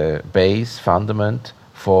base fundament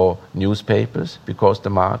for newspapers, because the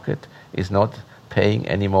market is not paying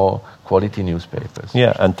any more quality newspapers.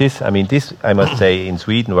 Yeah, and this I must say, in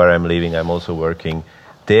Sweden where I'm living, I'm also working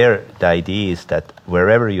there. The idea is that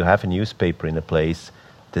wherever you have a newspaper in a place,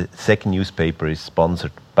 the second newspaper is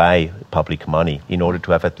sponsored by public money in order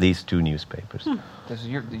to have at least 2 newspapers.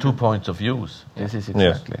 2 points of views. Yeah. This is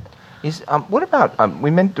exactly. Yes. What about,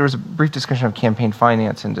 there was a brief discussion of campaign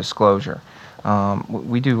finance and disclosure.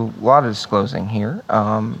 We do a lot of disclosing here.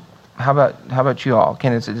 How about you all?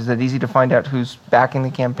 Is it easy to find out who's backing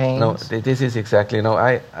the campaigns? No, this is exactly.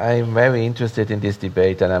 I'm very interested in this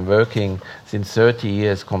debate, and I'm working since 30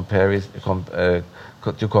 years to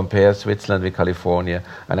compare Switzerland with California.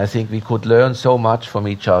 And I think we could learn so much from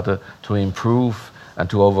each other to improve and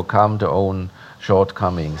to overcome their own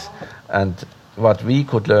shortcomings. And what we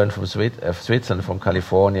could learn from Switzerland, from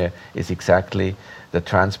California, is exactly the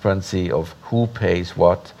transparency of who pays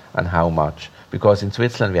what and how much. Because in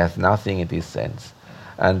Switzerland we have nothing in this sense.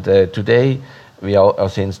 And today,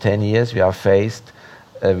 since 10 years, we are faced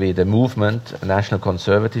with a movement, a national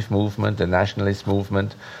conservative movement, a nationalist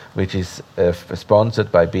movement, which is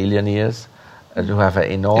sponsored by billionaires who have an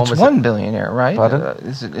enormous... It's one billionaire, right?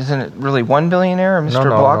 Isn't it really one billionaire, Mr.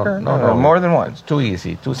 Blocker? No, more than one. It's too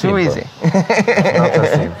easy, too simple. Too easy. Not so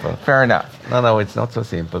simple. Fair enough. No, it's not so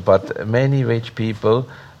simple. But many rich people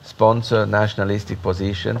sponsor nationalistic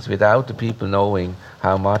positions without the people knowing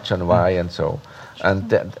how much and why and so. And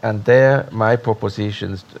there, my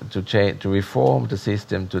propositions to reform the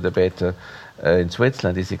system to the better in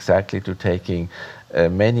Switzerland is exactly to taking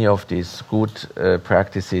many of these good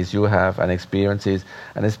practices you have and experiences,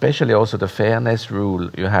 and especially also the fairness rule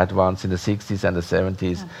you had once in the 60s and the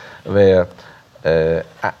 70s, where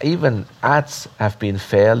even ads have been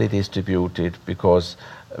fairly distributed, because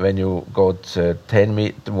when you got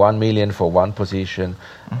 1 million for one position,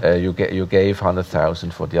 you gave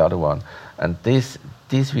 100,000 for the other one. And this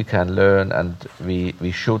we can learn, and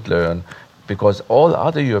we should learn, because all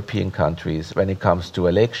other European countries, when it comes to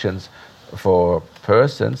elections for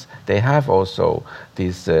persons, they have also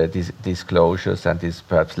these disclosures and these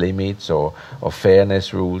perhaps limits or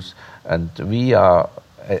fairness rules. And we are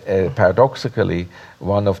paradoxically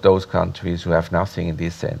one of those countries who have nothing in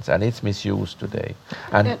this sense, and it's misused today.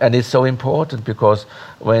 And it's so important, because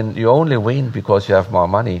when you only win because you have more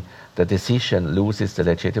money, the decision loses the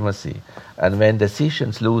legitimacy. And when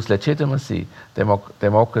decisions lose legitimacy,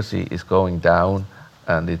 democracy is going down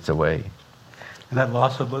and it's away. And that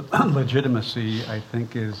loss of legitimacy, I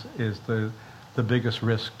think, is the biggest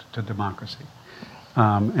risk to democracy.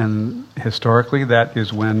 And historically, that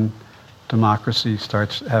is when democracy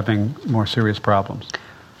starts having more serious problems.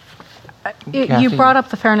 You brought up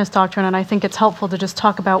the fairness doctrine, and I think it's helpful to just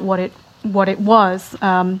talk about what it was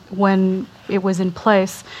when it was in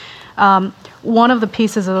place. One of the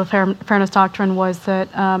pieces of the fairness doctrine was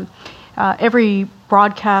that every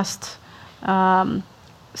broadcast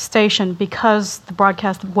station, because the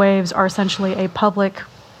broadcast waves are essentially a public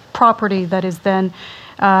property that is then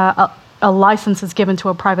a license is given to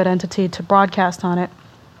a private entity to broadcast on it.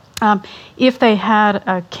 If they had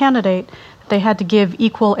a candidate, they had to give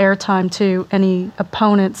equal airtime to any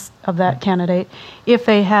opponents of that candidate. If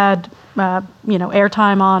they had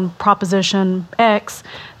airtime on Proposition X,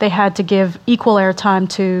 they had to give equal airtime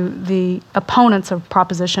to the opponents of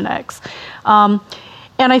Proposition X.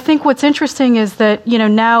 And I think what's interesting is that,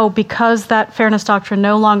 now because that fairness doctrine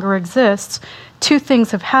no longer exists, two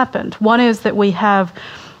things have happened. One is that we have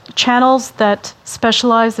channels that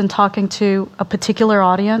specialize in talking to a particular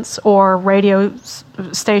audience, or radio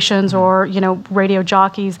stations or, radio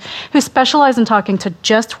jockeys who specialize in talking to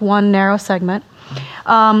just one narrow segment.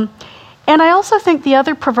 And I also think the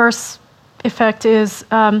other perverse effect is,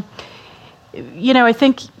 I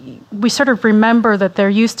think we sort of remember that there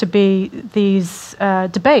used to be these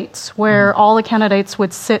debates where all the candidates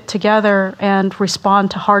would sit together and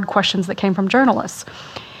respond to hard questions that came from journalists.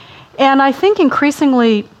 And I think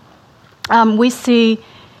increasingly we see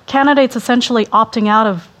candidates essentially opting out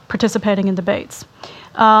of participating in debates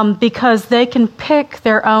because they can pick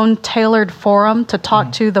their own tailored forum to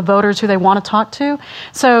talk to the voters who they want to talk to.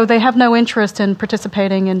 So they have no interest in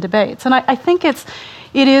participating in debates. And I think it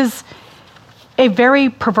is a very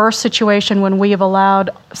perverse situation when we have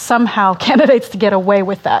allowed somehow candidates to get away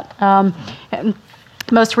with that. And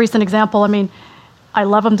most recent example, I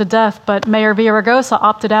love him to death, but Mayor Villaraigosa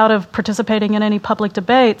opted out of participating in any public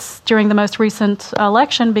debates during the most recent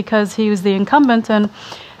election because he was the incumbent, and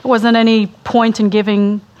there wasn't any point in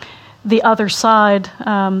giving the other side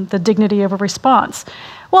the dignity of a response.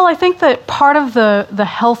 Well, I think that part of the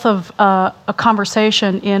health of a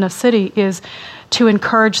conversation in a city is to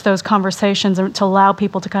encourage those conversations and to allow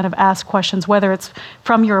people to kind of ask questions, whether it's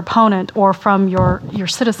from your opponent or from your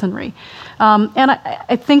citizenry. And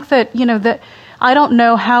I think that, that I don't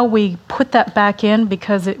know how we put that back in,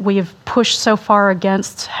 because we have pushed so far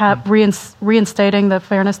against reinstating the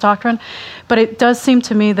fairness doctrine. But it does seem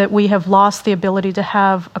to me that we have lost the ability to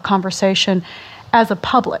have a conversation as a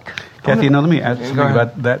public. Kathy, let me add something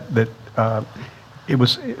about that. It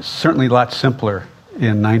was certainly a lot simpler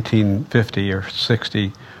in 1950 or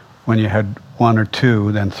 60 when you had one or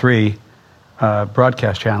two, then three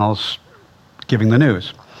broadcast channels giving the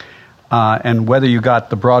news. And whether you got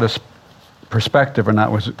the broadest perspective or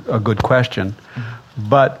not was a good question.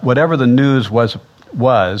 But whatever the news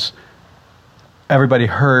was everybody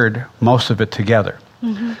heard most of it together.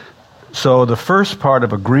 So the first part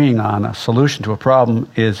of agreeing on a solution to a problem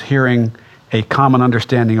is hearing a common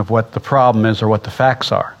understanding of what the problem is or what the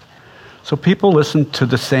facts are. So people listen to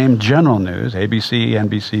the same general news, ABC,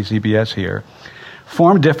 NBC, CBS here,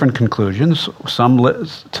 form different conclusions, some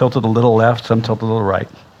tilted a little left, some tilted a little right.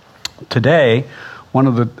 Today, one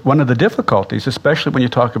of the difficulties, especially when you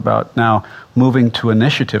talk about now moving to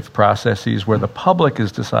initiative processes where the public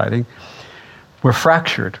is deciding, we're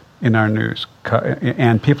fractured in our news,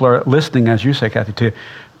 and people are listening, as you say, Kathy,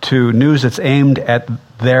 to news that's aimed at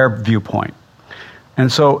their viewpoint.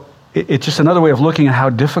 And so it's just another way of looking at how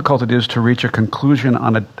difficult it is to reach a conclusion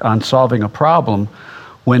on solving a problem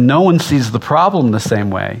when no one sees the problem the same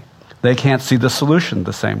way. They can't see the solution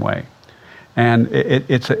the same way. And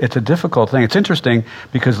it's a difficult thing. It's interesting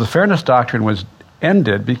because the fairness doctrine was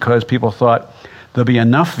ended because people thought there'll be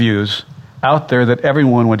enough views out there that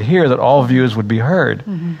everyone would hear, that all views would be heard.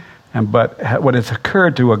 But what has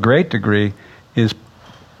occurred to a great degree is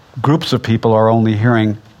groups of people are only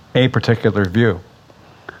hearing a particular view.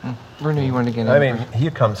 Bruno, you want to get in? Here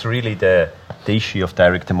comes really the issue of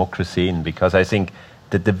direct democracy in, because I think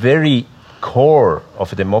that the very core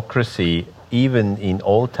of a democracy, even in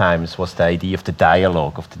old times, was the idea of the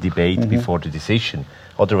dialogue, of the debate before the decision.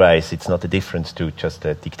 Otherwise, it's not a difference to just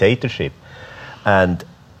a dictatorship. And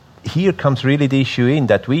here comes really the issue in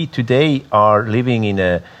that we today are living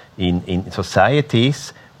in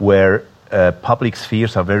societies where public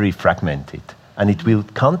spheres are very fragmented. And it will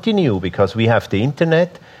continue because we have the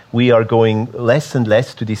internet. We are going less and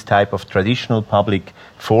less to this type of traditional public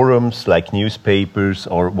forums like newspapers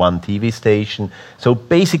or one TV station. So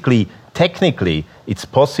basically, technically, it's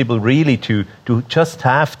possible really to just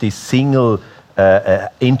have this single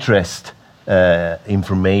interest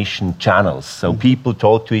information channels. So people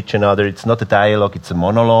talk to each other. It's not a dialogue, it's a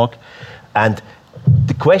monologue. And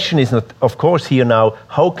the question is not, of course, here now,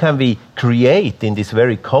 how can we create in this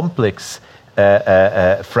very complex,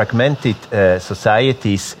 fragmented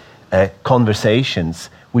societies conversations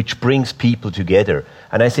which brings people together?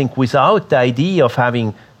 And I think without the idea of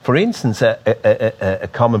having, for instance, a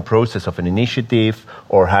common process of an initiative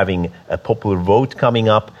or having a popular vote coming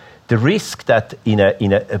up, the risk that in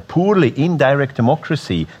a poorly indirect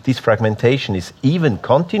democracy, this fragmentation is even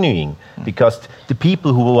continuing, because the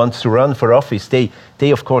people who want to run for office, they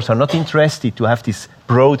of course are not interested to have this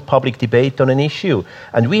broad public debate on an issue.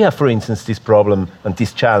 And we have, for instance, this problem and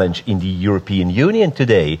this challenge in the European Union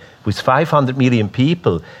today with 500 million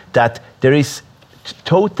people, that there is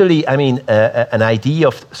totally, an idea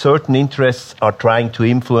of certain interests are trying to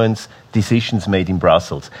influence decisions made in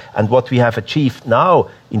Brussels. And what we have achieved now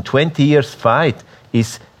in 20 years fight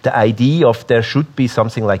is the idea of there should be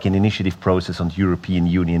something like an initiative process on the European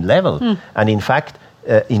Union level. And in fact,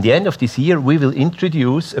 in the end of this year, we will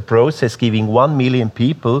introduce a process giving 1 million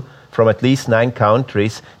people from at least 9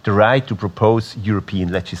 countries the right to propose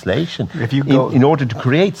European legislation in order to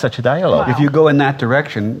create such a dialogue. If you go in that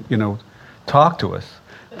direction, talk to us.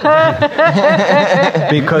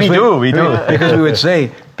 Because we do. Because we would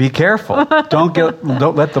say, be careful. Don't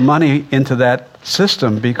let the money into that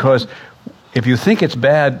system, because if you think it's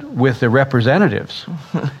bad with the representatives,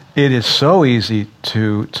 it is so easy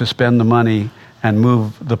to spend the money and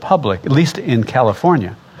move the public, at least in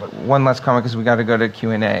California. One last comment, because we got to go to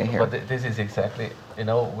Q&A here. But this is exactly,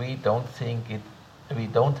 we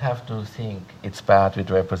don't have to think it's bad with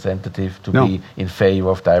representative to be in favor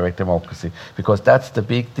of direct democracy, because that's the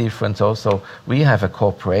big difference also. We have a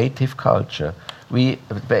cooperative culture.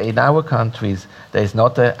 In our countries, there is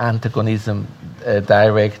not an antagonism,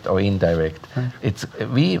 direct or indirect. Right.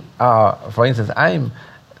 For instance, I'm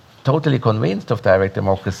totally convinced of direct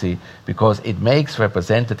democracy because it makes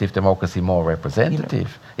representative democracy more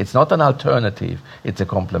representative. It's not an alternative, it's a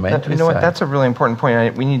complementary side. What? That's a really important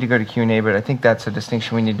point. We need to go to Q&A, but I think that's a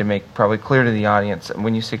distinction we need to make probably clear to the audience.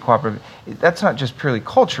 When you say cooperative, that's not just purely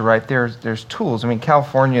culture, right? There's tools.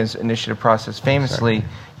 California's initiative process, famously,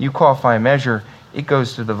 you qualify a measure, it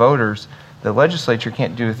goes to the voters. The legislature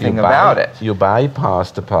can't do a thing about it. You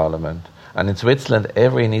bypass the parliament. And in Switzerland,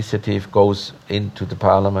 every initiative goes into the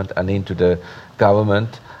parliament and into the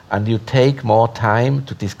government, and you take more time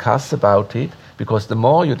to discuss about it, because the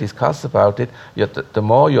more you discuss about it, the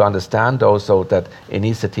more you understand also that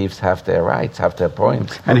initiatives have their rights, have their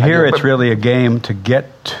points. And here it's really a game to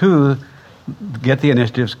get the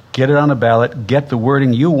initiatives, get it on the ballot, get the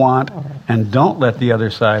wording you want, and don't let the other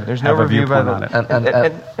side have a viewpoint on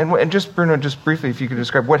it. And just, Bruno, just briefly, if you could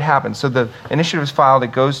describe what happens. So the initiative is filed,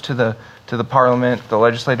 it goes to the parliament, the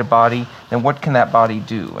legislative body, then what can that body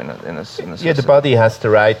do in a the body has the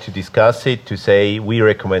right to discuss it, to say we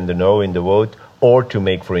recommend a no in the vote, or to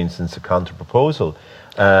make, for instance, a counter-proposal.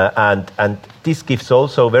 And this gives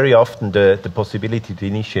also very often the possibility to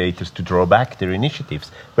initiators to draw back their initiatives.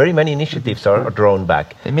 Very many initiatives are drawn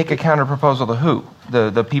back. They make a counter-proposal to who?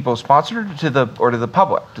 The people sponsored or to the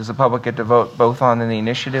public? Does the public get to vote both on the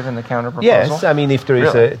initiative and the counter-proposal? Yes, if there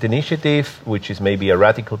is an initiative, which is maybe a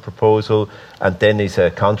radical proposal, and then is a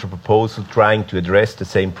counter-proposal trying to address the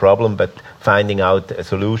same problem but finding out a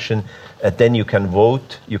solution, then you can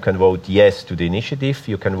vote. You can vote yes to the initiative,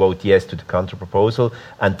 you can vote yes to the counter-proposal,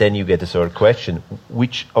 and then you get a third question.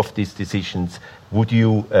 Which of these decisions would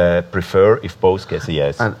you prefer if both get a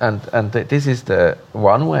yes? And this is the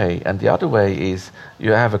one way. And the other way is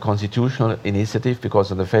you have a constitutional initiative,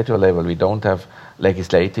 because on the federal level we don't have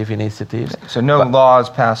legislative initiatives. So no laws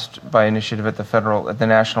passed by initiative at the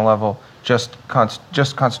national level, just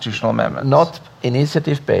constitutional amendments. Not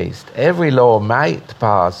initiative-based. Every law might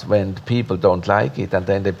pass when people don't like it, and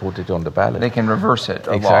then they put it on the ballot. They can reverse it.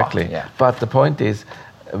 Exactly. Yeah. But the point is,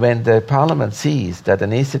 when the parliament sees that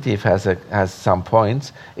an initiative has some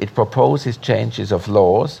points, it proposes changes of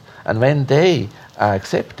laws, and when they are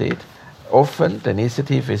accepted, often the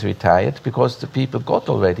initiative is retired because the people got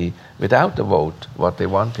already, without the vote, what they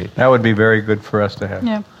wanted. That would be very good for us to have.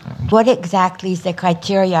 Yeah. What exactly is the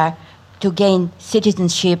criteria to gain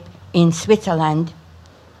citizenship in Switzerland?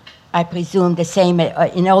 I presume, the same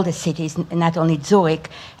in all the cities, not only Zurich.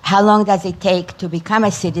 How long does it take to become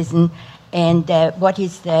a citizen, and what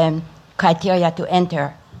is the criteria to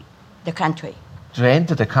enter the country? To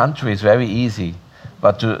enter the country is very easy,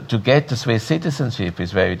 but to get the Swiss citizenship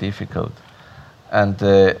is very difficult. And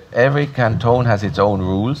every canton has its own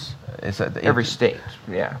rules. Every state,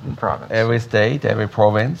 and province. Every state, every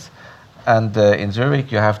province. And in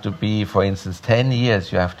Zurich, you have to be, for instance, 10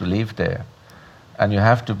 years you have to live there. And you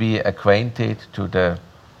have to be acquainted to the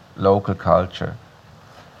local culture.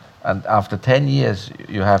 And after 10 years,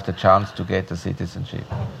 you have the chance to get the citizenship.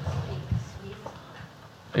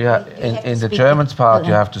 In the German part,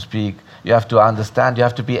 you have to speak, you have to understand, you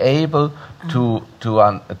have to be able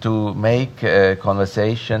to make a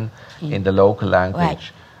conversation in the local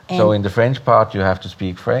language. Right. So in the French part, you have to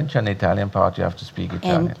speak French, and the Italian part, you have to speak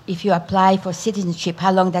Italian. And if you apply for citizenship,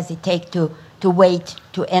 how long does it take to wait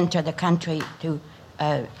to enter the country, to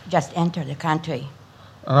just enter the country?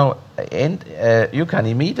 No, you can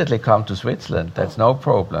immediately come to Switzerland. That's no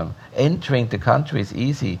problem. Entering the country is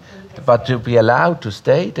easy, but to be allowed to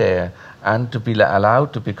stay there and to be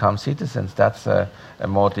allowed to become citizens, that's a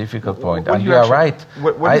more difficult point. And you are right.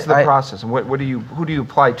 What is the process? And who do you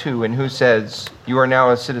apply to, and who says you are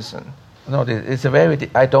now a citizen? No, it's a very.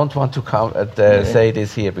 I don't want to say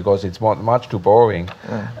this here because it's much too boring,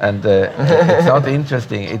 and it's not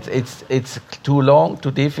interesting. It's too long,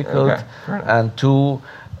 too difficult, and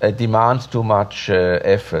demands too much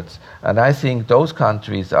effort. And I think those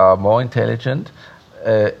countries are more intelligent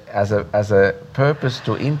as a purpose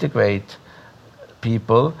to integrate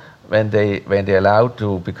people when they allowed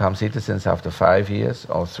to become citizens after 5 years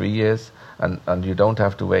or 3 years. And you don't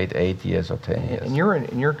have to wait 8 years or 10 years. And you're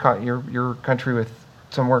in your country with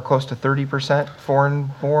somewhere close to 30%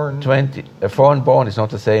 foreign-born. Foreign-born is not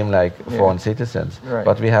the same like foreign citizens, right.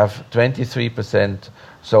 But we have 23%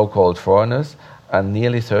 so-called foreigners and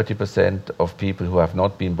nearly 30% of people who have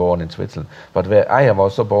not been born in Switzerland. But I am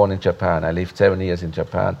also born in Japan. I lived 7 years in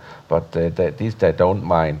Japan, but they don't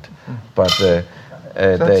mind. But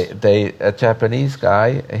a Japanese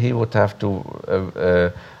guy, he would have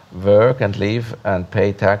to work and live and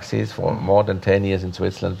pay taxes for more than 10 years in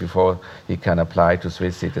Switzerland before he can apply to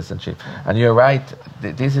Swiss citizenship. And you're right,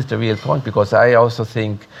 this is the real point, because I also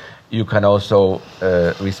think you can also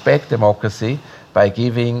respect democracy by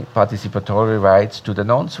giving participatory rights to the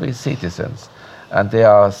non-Swiss citizens. And there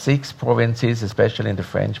are 6 provinces, especially in the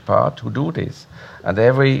French part, who do this. And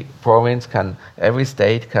every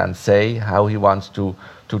state can say how he wants to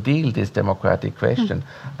deal this democratic question.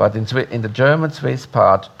 But in the German-Swiss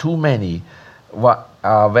part, too many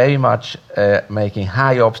are very much making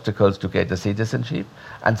high obstacles to get the citizenship,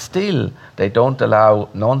 and still they don't allow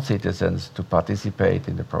non-citizens to participate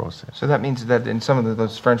in the process. So that means that in some of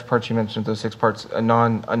those French parts you mentioned, those 6 parts, a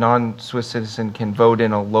non-Swiss citizen can vote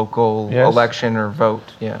in a local election or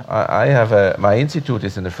vote. Yeah, I have my institute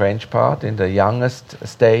is in the French part, in the youngest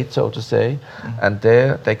state, so to say, and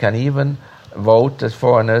there they can even vote as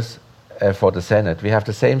foreigners for the Senate. We have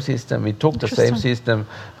the same system. We took the same system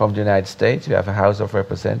from the United States. We have a House of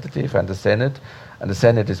Representatives and the Senate. And the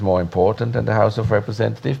Senate is more important than the House of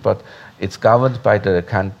Representatives, but it's governed by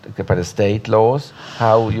the state laws,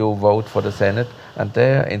 how you vote for the Senate. And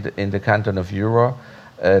there, in the canton of Jura,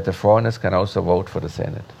 the foreigners can also vote for the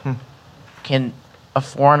Senate. Can a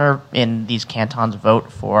foreigner in these cantons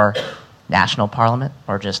vote for national parliament,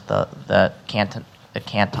 or just the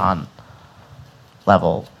canton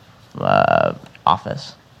level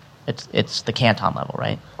office? It's the canton level,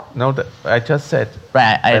 right? No, I just said.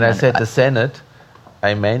 Right. When I said the Senate,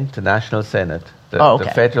 I meant the National Senate,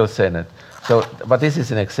 the Federal Senate. So, but this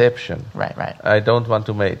is an exception. Right. I don't want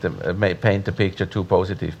to paint the picture too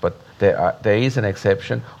positive, but there is an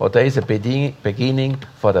exception, or there is a beginning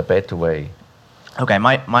for the better way. Okay.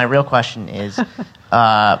 My real question is,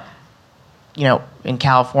 in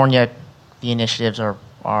California, the initiatives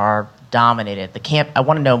are dominated. I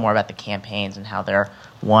want to know more about the campaigns and how they're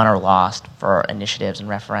won or lost for initiatives and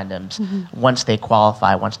referendums once they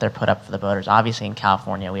qualify, once they're put up for the voters. Obviously, in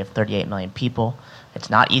California, we have 38 million people. It's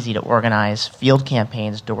not easy to organize field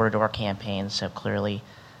campaigns, door-to-door campaigns, so clearly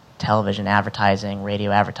television advertising,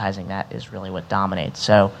 radio advertising, that is really what dominates.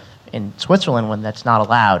 So in Switzerland, when that's not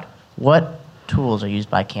allowed, what tools are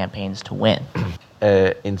used by campaigns to win?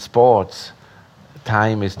 In sports,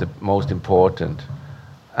 time is the most important,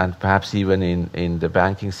 and perhaps even in the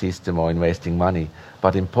banking system or investing money.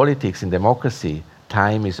 But in politics, in democracy,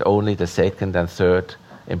 time is only the second and third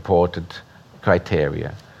important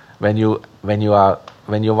criteria. When you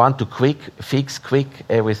want to fix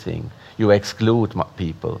everything, you exclude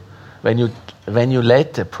people. When you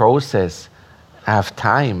let a process have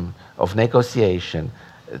time of negotiation,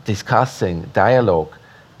 discussing, dialogue,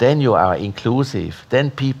 then you are inclusive, then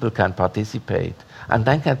people can participate, and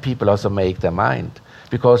then can people also make their mind.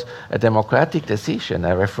 Because a democratic decision,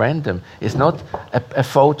 a referendum, is not a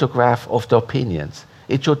photograph of the opinions.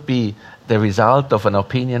 It should be the result of an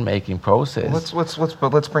opinion-making process.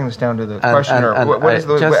 Let's bring this down to the question. What does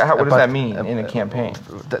that mean in a campaign?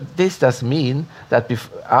 This does mean that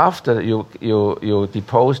after you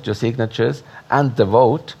deposed your signatures and the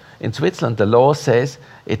vote, in Switzerland the law says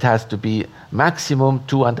it has to be maximum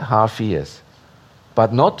 2.5 years,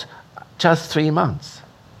 but not just 3 months.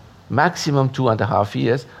 Maximum 2.5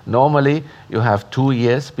 years. Normally you have 2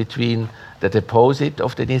 years between the deposit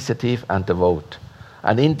of the initiative and the vote.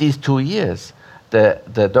 And in these 2 years,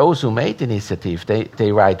 those who made the initiative,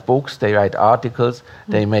 they write books, they write articles,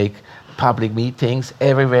 they make public meetings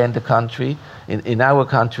everywhere in the country. In our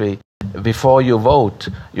country, before you vote,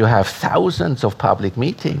 you have thousands of public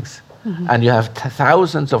meetings. And you have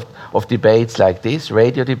thousands of debates like this,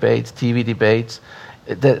 radio debates, TV debates.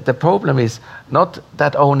 The problem is not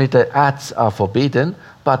that only the ads are forbidden,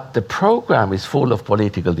 but the program is full of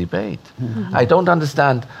political debate. I don't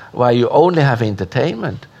understand why you only have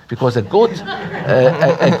entertainment, because a good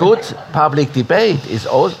public debate is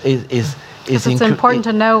it's important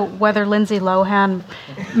to know whether Lindsay Lohan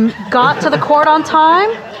got to the court on time,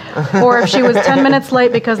 or if she was 10 minutes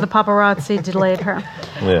late because the paparazzi delayed her.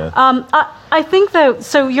 Yeah. I think that,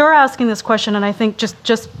 so you're asking this question, and I think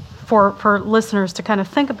just for listeners to kind of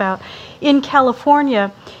think about, in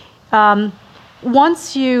California,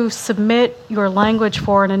 once you submit your language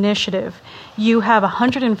for an initiative, you have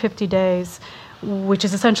 150 days, which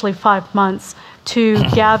is essentially 5 months, to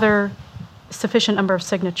gather sufficient number of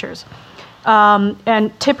signatures.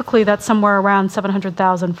 And typically that's somewhere around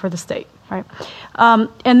 700,000 for the state, right?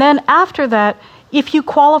 And then after that, if you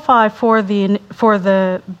qualify for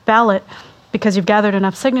the ballot because you've gathered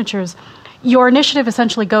enough signatures, your initiative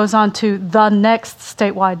essentially goes on to the next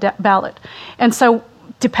statewide ballot. And so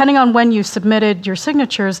depending on when you submitted your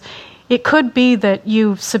signatures, it could be that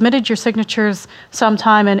you submitted your signatures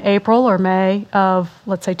sometime in April or May of,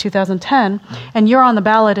 let's say, 2010, and you're on the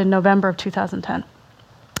ballot in November of 2010.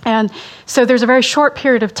 And so there's a very short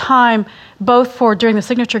period of time, both for during the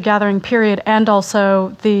signature gathering period and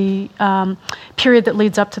also the period that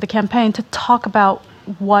leads up to the campaign, to talk about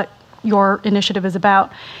what your initiative is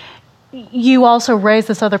about. You also raised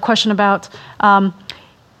this other question about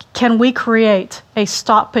can we create a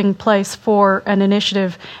stopping place for an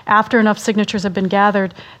initiative after enough signatures have been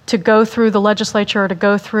gathered to go through the legislature or to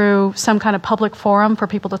go through some kind of public forum for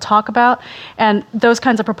people to talk about? And those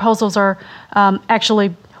kinds of proposals are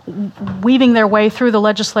actually weaving their way through the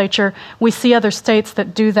legislature. We see other states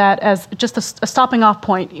that do that as just a stopping off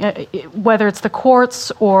point, whether it's the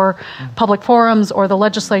courts or public forums or the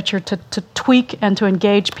legislature, to tweak and to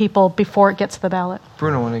engage people before it gets to the ballot.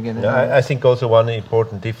 Bruno, want to get in? I think also one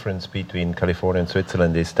important difference between California and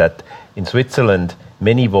Switzerland is that in Switzerland,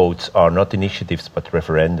 many votes are not initiatives but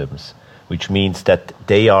referendums, which means that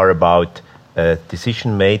they are about a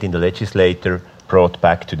decision made in the legislature brought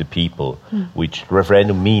back to the people, which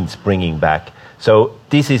referendum means bringing back. So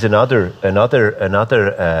this is another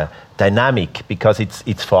dynamic, because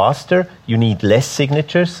it's faster, you need less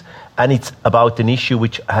signatures, and it's about an issue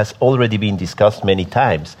which has already been discussed many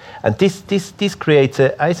times. And this creates,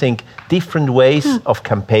 I think, different ways of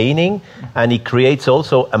campaigning, and it creates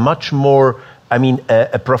also a much more,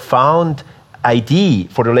 a profound idea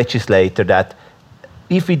for the legislator that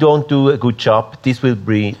if we don't do a good job, this will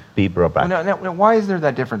be brought back. Now, why is there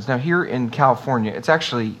that difference? Now, here in California, it's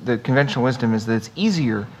actually, the conventional wisdom is that it's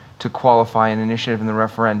easier to qualify an initiative in the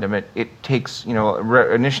referendum. It takes,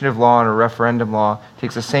 initiative law and a referendum law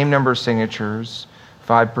takes the same number of signatures,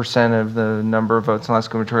 5% of the number of votes in the last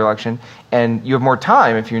gubernatorial election, and you have more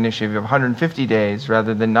time if you initiative. You have 150 days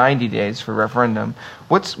rather than 90 days for referendum.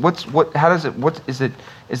 Is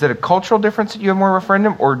it a cultural difference that you have more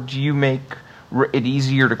referendum, or do you make it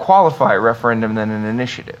easier to qualify a referendum than an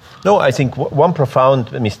initiative? No, I think one profound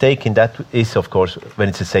mistake in that is, of course, when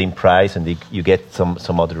it's the same price and you get some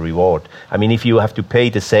other reward. If you have to pay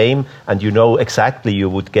the same and you know exactly you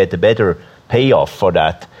would get a better payoff for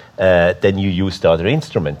that, then you use the other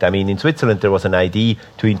instrument. In Switzerland there was an idea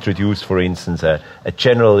to introduce, for instance, a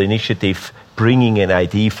general initiative bringing an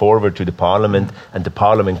idea forward to the parliament, and the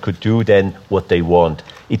parliament could do then what they want.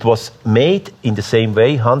 It was made in the same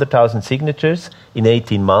way, 100,000 signatures in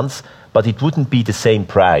 18 months, but it wouldn't be the same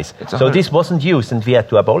price. So this wasn't used, and we had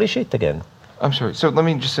to abolish it again. I'm sorry, so let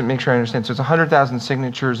me just make sure I understand. So it's 100,000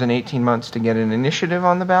 signatures in 18 months to get an initiative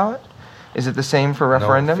on the ballot? Is it the same for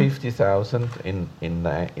referendum? No, 50,000 in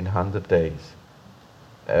 100 days.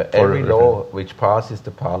 every law which passes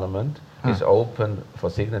the parliament is open for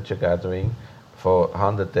signature gathering for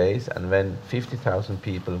 100 days, and when 50,000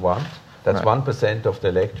 people want, that's 1% of the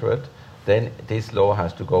electorate, then this law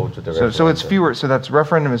has to go to the referendum. So it's fewer. So that's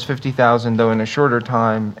referendum is 50,000, though in a shorter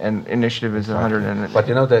time, and initiative is 100. But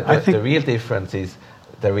you know the real difference is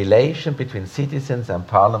the relation between citizens and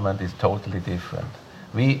parliament is totally different.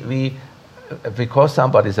 We because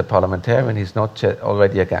somebody is a parliamentarian, he's not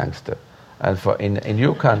already a gangster. And in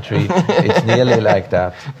your country, it's nearly like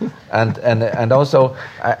that. And also,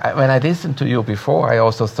 when I listened to you before, I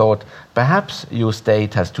also thought perhaps your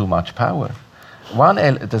state has too much power.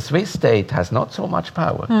 The Swiss state has not so much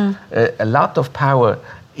power. A lot of power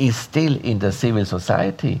is still in the civil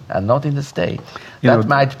society and not in the state. That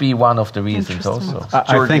might be one of the reasons also.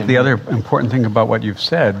 I think the other important thing about what you've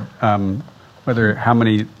said, whether how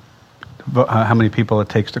many people it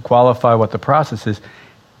takes to qualify, what the process is,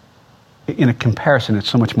 in a comparison, it's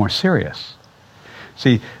so much more serious.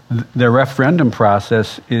 See, the referendum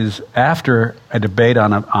process is after a debate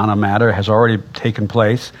on a matter has already taken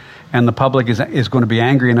place, and the public is going to be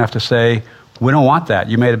angry enough to say, we don't want that,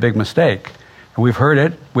 you made a big mistake. And we've heard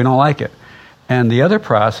it, we don't like it. And the other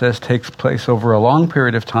process takes place over a long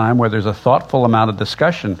period of time where there's a thoughtful amount of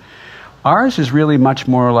discussion. Ours is really much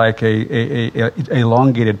more like a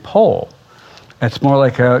elongated poll. It's more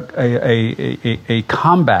like a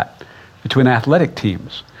combat between athletic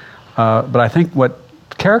teams. But I think what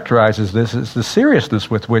characterizes this is the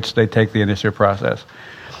seriousness with which they take the initiative process.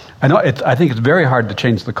 I think it's very hard to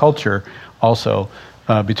change the culture also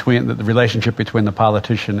between the relationship between the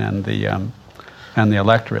politician and the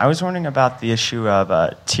electorate. I was wondering about the issue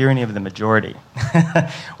of tyranny of the majority,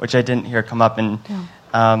 which I didn't hear come up. And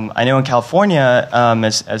I know in California,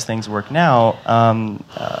 as things work now,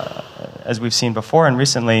 as we've seen before and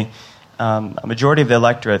recently, a majority of the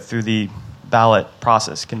electorate through the ballot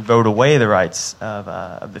process can vote away the rights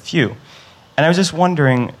of the few. And I was just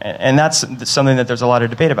wondering, and that's something that there's a lot of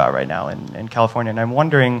debate about right now in California, and I'm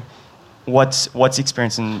wondering what's the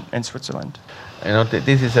experience in Switzerland? You know,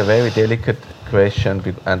 this is a very delicate question,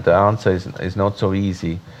 and the answer is not so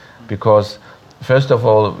easy, because first of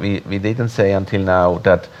all, we didn't say until now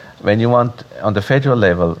that when you want, on the federal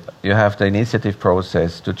level, you have the initiative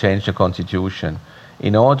process to change the constitution.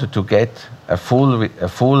 In order to get a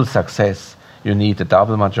full success, you need a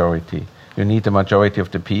double majority. You need the majority of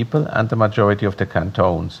the people and the majority of the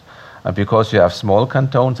cantons. And because you have small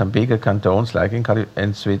cantons and bigger cantons, like in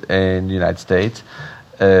the United States,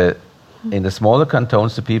 in the smaller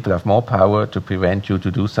cantons, the people have more power to prevent you to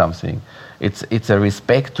do something. It's a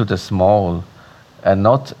respect to the small, and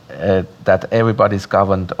not that everybody is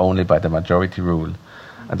governed only by the majority rule.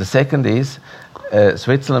 And the second is,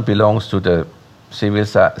 Switzerland belongs to the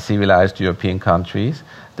civilized European countries.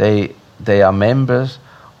 They are members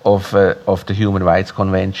of the Human Rights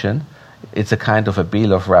Convention. It's a kind of a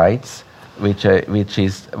Bill of Rights, which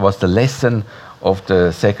was the lesson of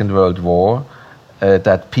the Second World War,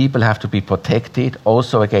 that people have to be protected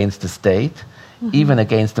also against the state, even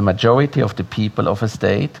against the majority of the people of a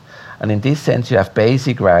state. And in this sense, you have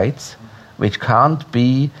basic rights which can't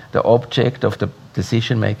be the object of the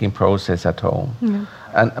decision-making process at home.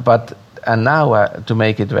 And now, to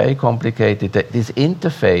make it very complicated, this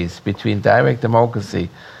interface between direct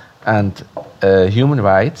democracy and human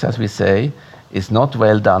rights, as we say, is not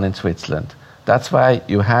well done in Switzerland. That's why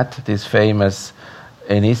you had this famous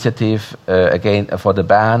initiative again for the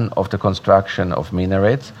ban of the construction of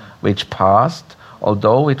minarets, which passed,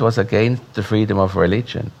 although it was against the freedom of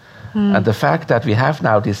religion. And the fact that we have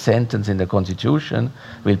now this sentence in the Constitution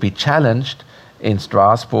will be challenged in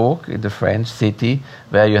Strasbourg, in the French city,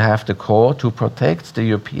 where you have the court who protects the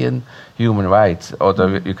European human rights, or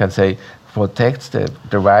you can say protects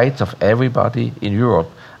the rights of everybody in Europe,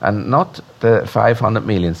 and not the 500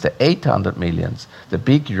 millions, the 800 millions, the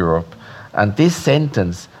big Europe. And this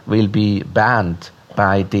sentence will be banned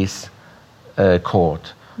by this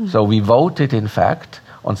court. So we voted, in fact,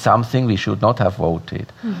 on something we should not have voted.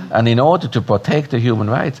 And in order to protect the human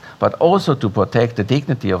rights, but also to protect the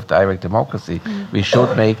dignity of direct democracy, we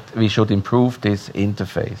should improve this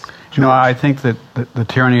interface. You know, I think that the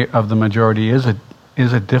tyranny of the majority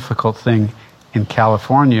is a difficult thing in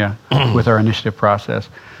California with our initiative process.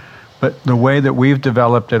 But the way that we've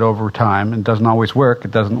developed it over time, and doesn't always work,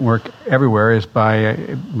 it doesn't work everywhere, is by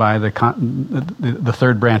the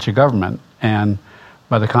third branch of government, and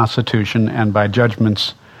by the Constitution, and by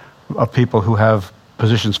judgments of people who have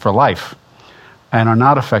positions for life and are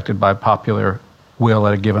not affected by popular will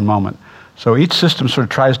at a given moment. So each system sort of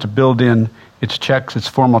tries to build in its checks, its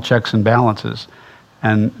formal checks and balances,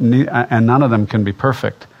 and none of them can be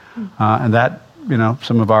perfect. And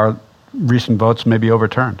some of our recent votes may be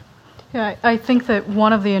overturned. Yeah, I think that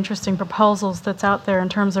one of the interesting proposals that's out there in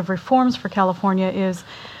terms of reforms for California is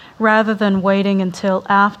rather than waiting until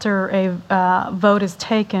after a vote is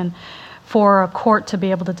taken for a court to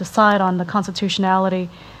be able to decide on the constitutionality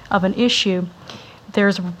of an issue,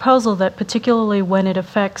 there's a proposal that particularly when it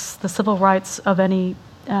affects the civil rights of any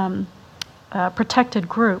protected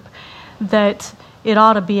group, that it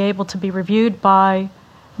ought to be able to be reviewed by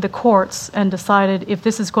the courts and decided if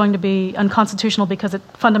this is going to be unconstitutional because it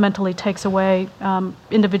fundamentally takes away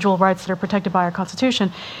individual rights that are protected by our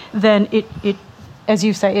Constitution, then it, as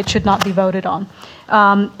you say, it should not be voted on.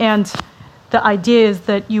 And the idea is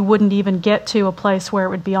that you wouldn't even get to a place where it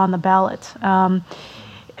would be on the ballot.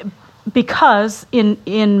 Because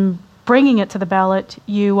in bringing it to the ballot,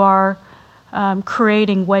 you are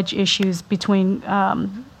creating wedge issues between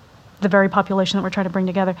the very population that we're trying to bring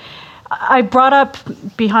together. I brought up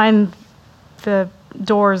behind the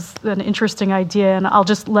doors an interesting idea, and I'll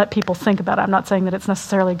just let people think about it. I'm not saying that it's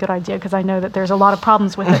necessarily a good idea because I know that there's a lot of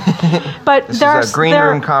problems with it. But this is a green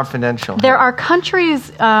room confidential. There are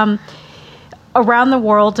countries around the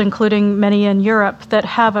world, including many in Europe, that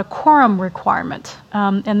have a quorum requirement,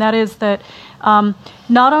 and that is that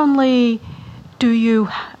not only do you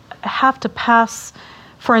have to pass,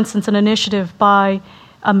 for instance, an initiative by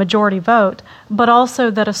a majority vote, but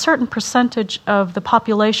also that a certain percentage of the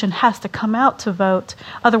population has to come out to vote,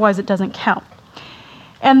 otherwise it doesn't count.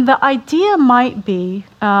 And the idea might be,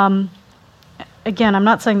 again, I'm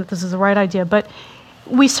not saying that this is the right idea, but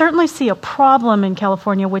we certainly see a problem in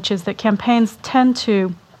California, which is that campaigns tend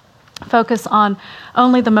to focus on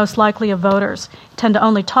only the most likely of voters, tend to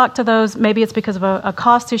only talk to those. Maybe it's because of a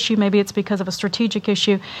cost issue, maybe it's because of a strategic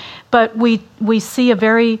issue, but we see a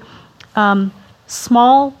very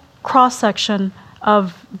small cross-section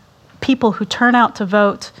of people who turn out to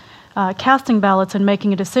vote, casting ballots and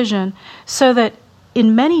making a decision, so that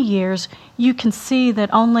in many years you can see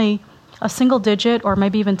that only a single digit or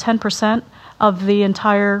maybe even 10% of the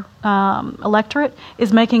entire electorate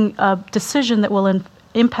is making a decision that will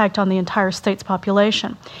impact on the entire state's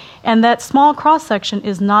population. And that small cross-section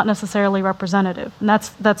is not necessarily representative, and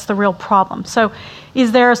that's the real problem. So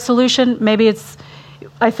is there a solution? Maybe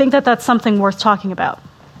I think that that's something worth talking about.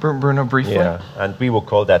 Bruno, briefly. Yeah, and we will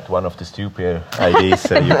call that one of the stupid ideas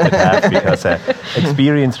you could have, because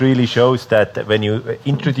experience really shows that when you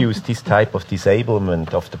introduce this type of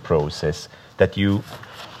disablement of the process, that you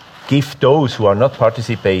give those who are not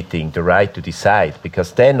participating the right to decide,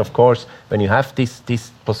 because then, of course, when you have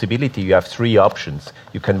this possibility, you have three options.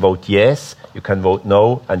 You can vote yes, you can vote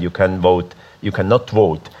no, and you cannot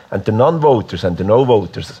vote. And the non-voters and the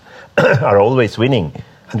no-voters are always winning.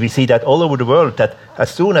 And we see that all over the world, that as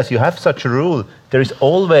soon as you have such a rule, there is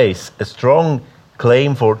always a strong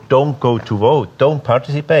claim for don't go to vote, don't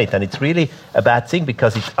participate. And it's really a bad thing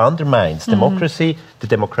because it undermines democracy, the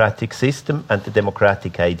democratic system, and the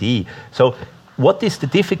democratic idea. So what is the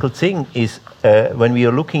difficult thing is when we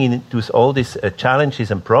are looking into all these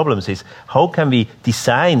challenges and problems is how can we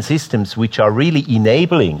design systems which are really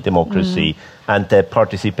enabling democracy and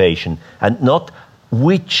participation, and not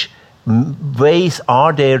which ways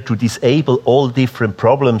are there to disable all different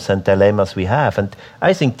problems and dilemmas we have. And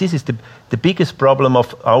I think this is the biggest problem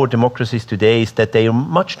of our democracies today, is that they are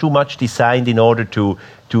much too much designed in order to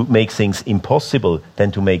make things impossible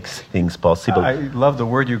than to make things possible. I love the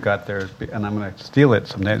word you got there, and I'm going to steal it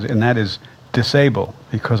sometimes, and that is disable,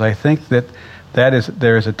 because I think that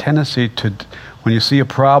there is a tendency to, when you see a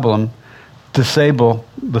problem, disable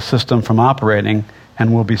the system from operating,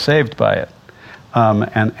 and we'll be saved by it.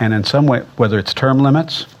 And in some way, whether it's term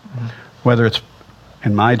limits, whether it's,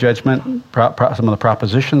 in my judgment, some of the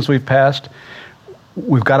propositions we've passed,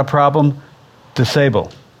 we've got a problem,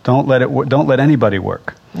 disable. Don't let anybody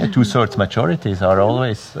work. Yeah, two-thirds majorities are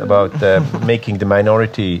always about making the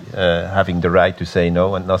minority having the right to say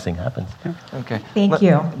no, and nothing happens. Yeah. Okay. Thank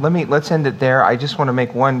you. Let's end it there. I just want to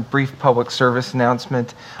make one brief public service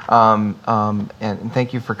announcement, and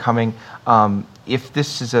thank you for coming. If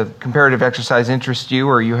this is a comparative exercise interests you,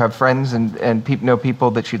 or you have friends and know people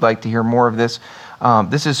that you'd like to hear more of this,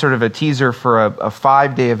 this is sort of a teaser for a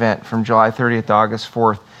 5-day event from July 30th to August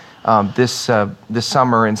 4th. This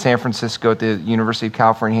summer in San Francisco at the University of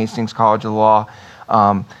California, Hastings College of Law.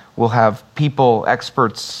 We'll have people,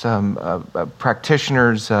 experts,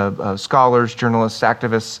 practitioners, scholars, journalists,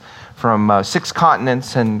 activists from 6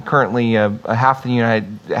 continents, and currently half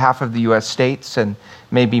of the U.S. states, and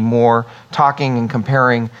maybe more, talking and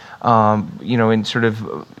comparing, in sort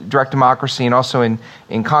of direct democracy and also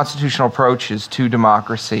in constitutional approaches to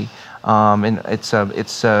democracy. And it's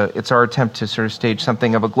our attempt to sort of stage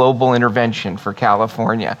something of a global intervention for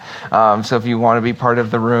California. So if you want to be part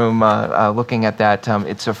of the room looking at that,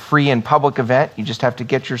 it's a free and public event. You just have to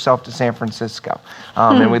get yourself to San Francisco.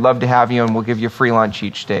 And we'd love to have you, and we'll give you a free lunch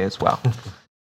each day as well.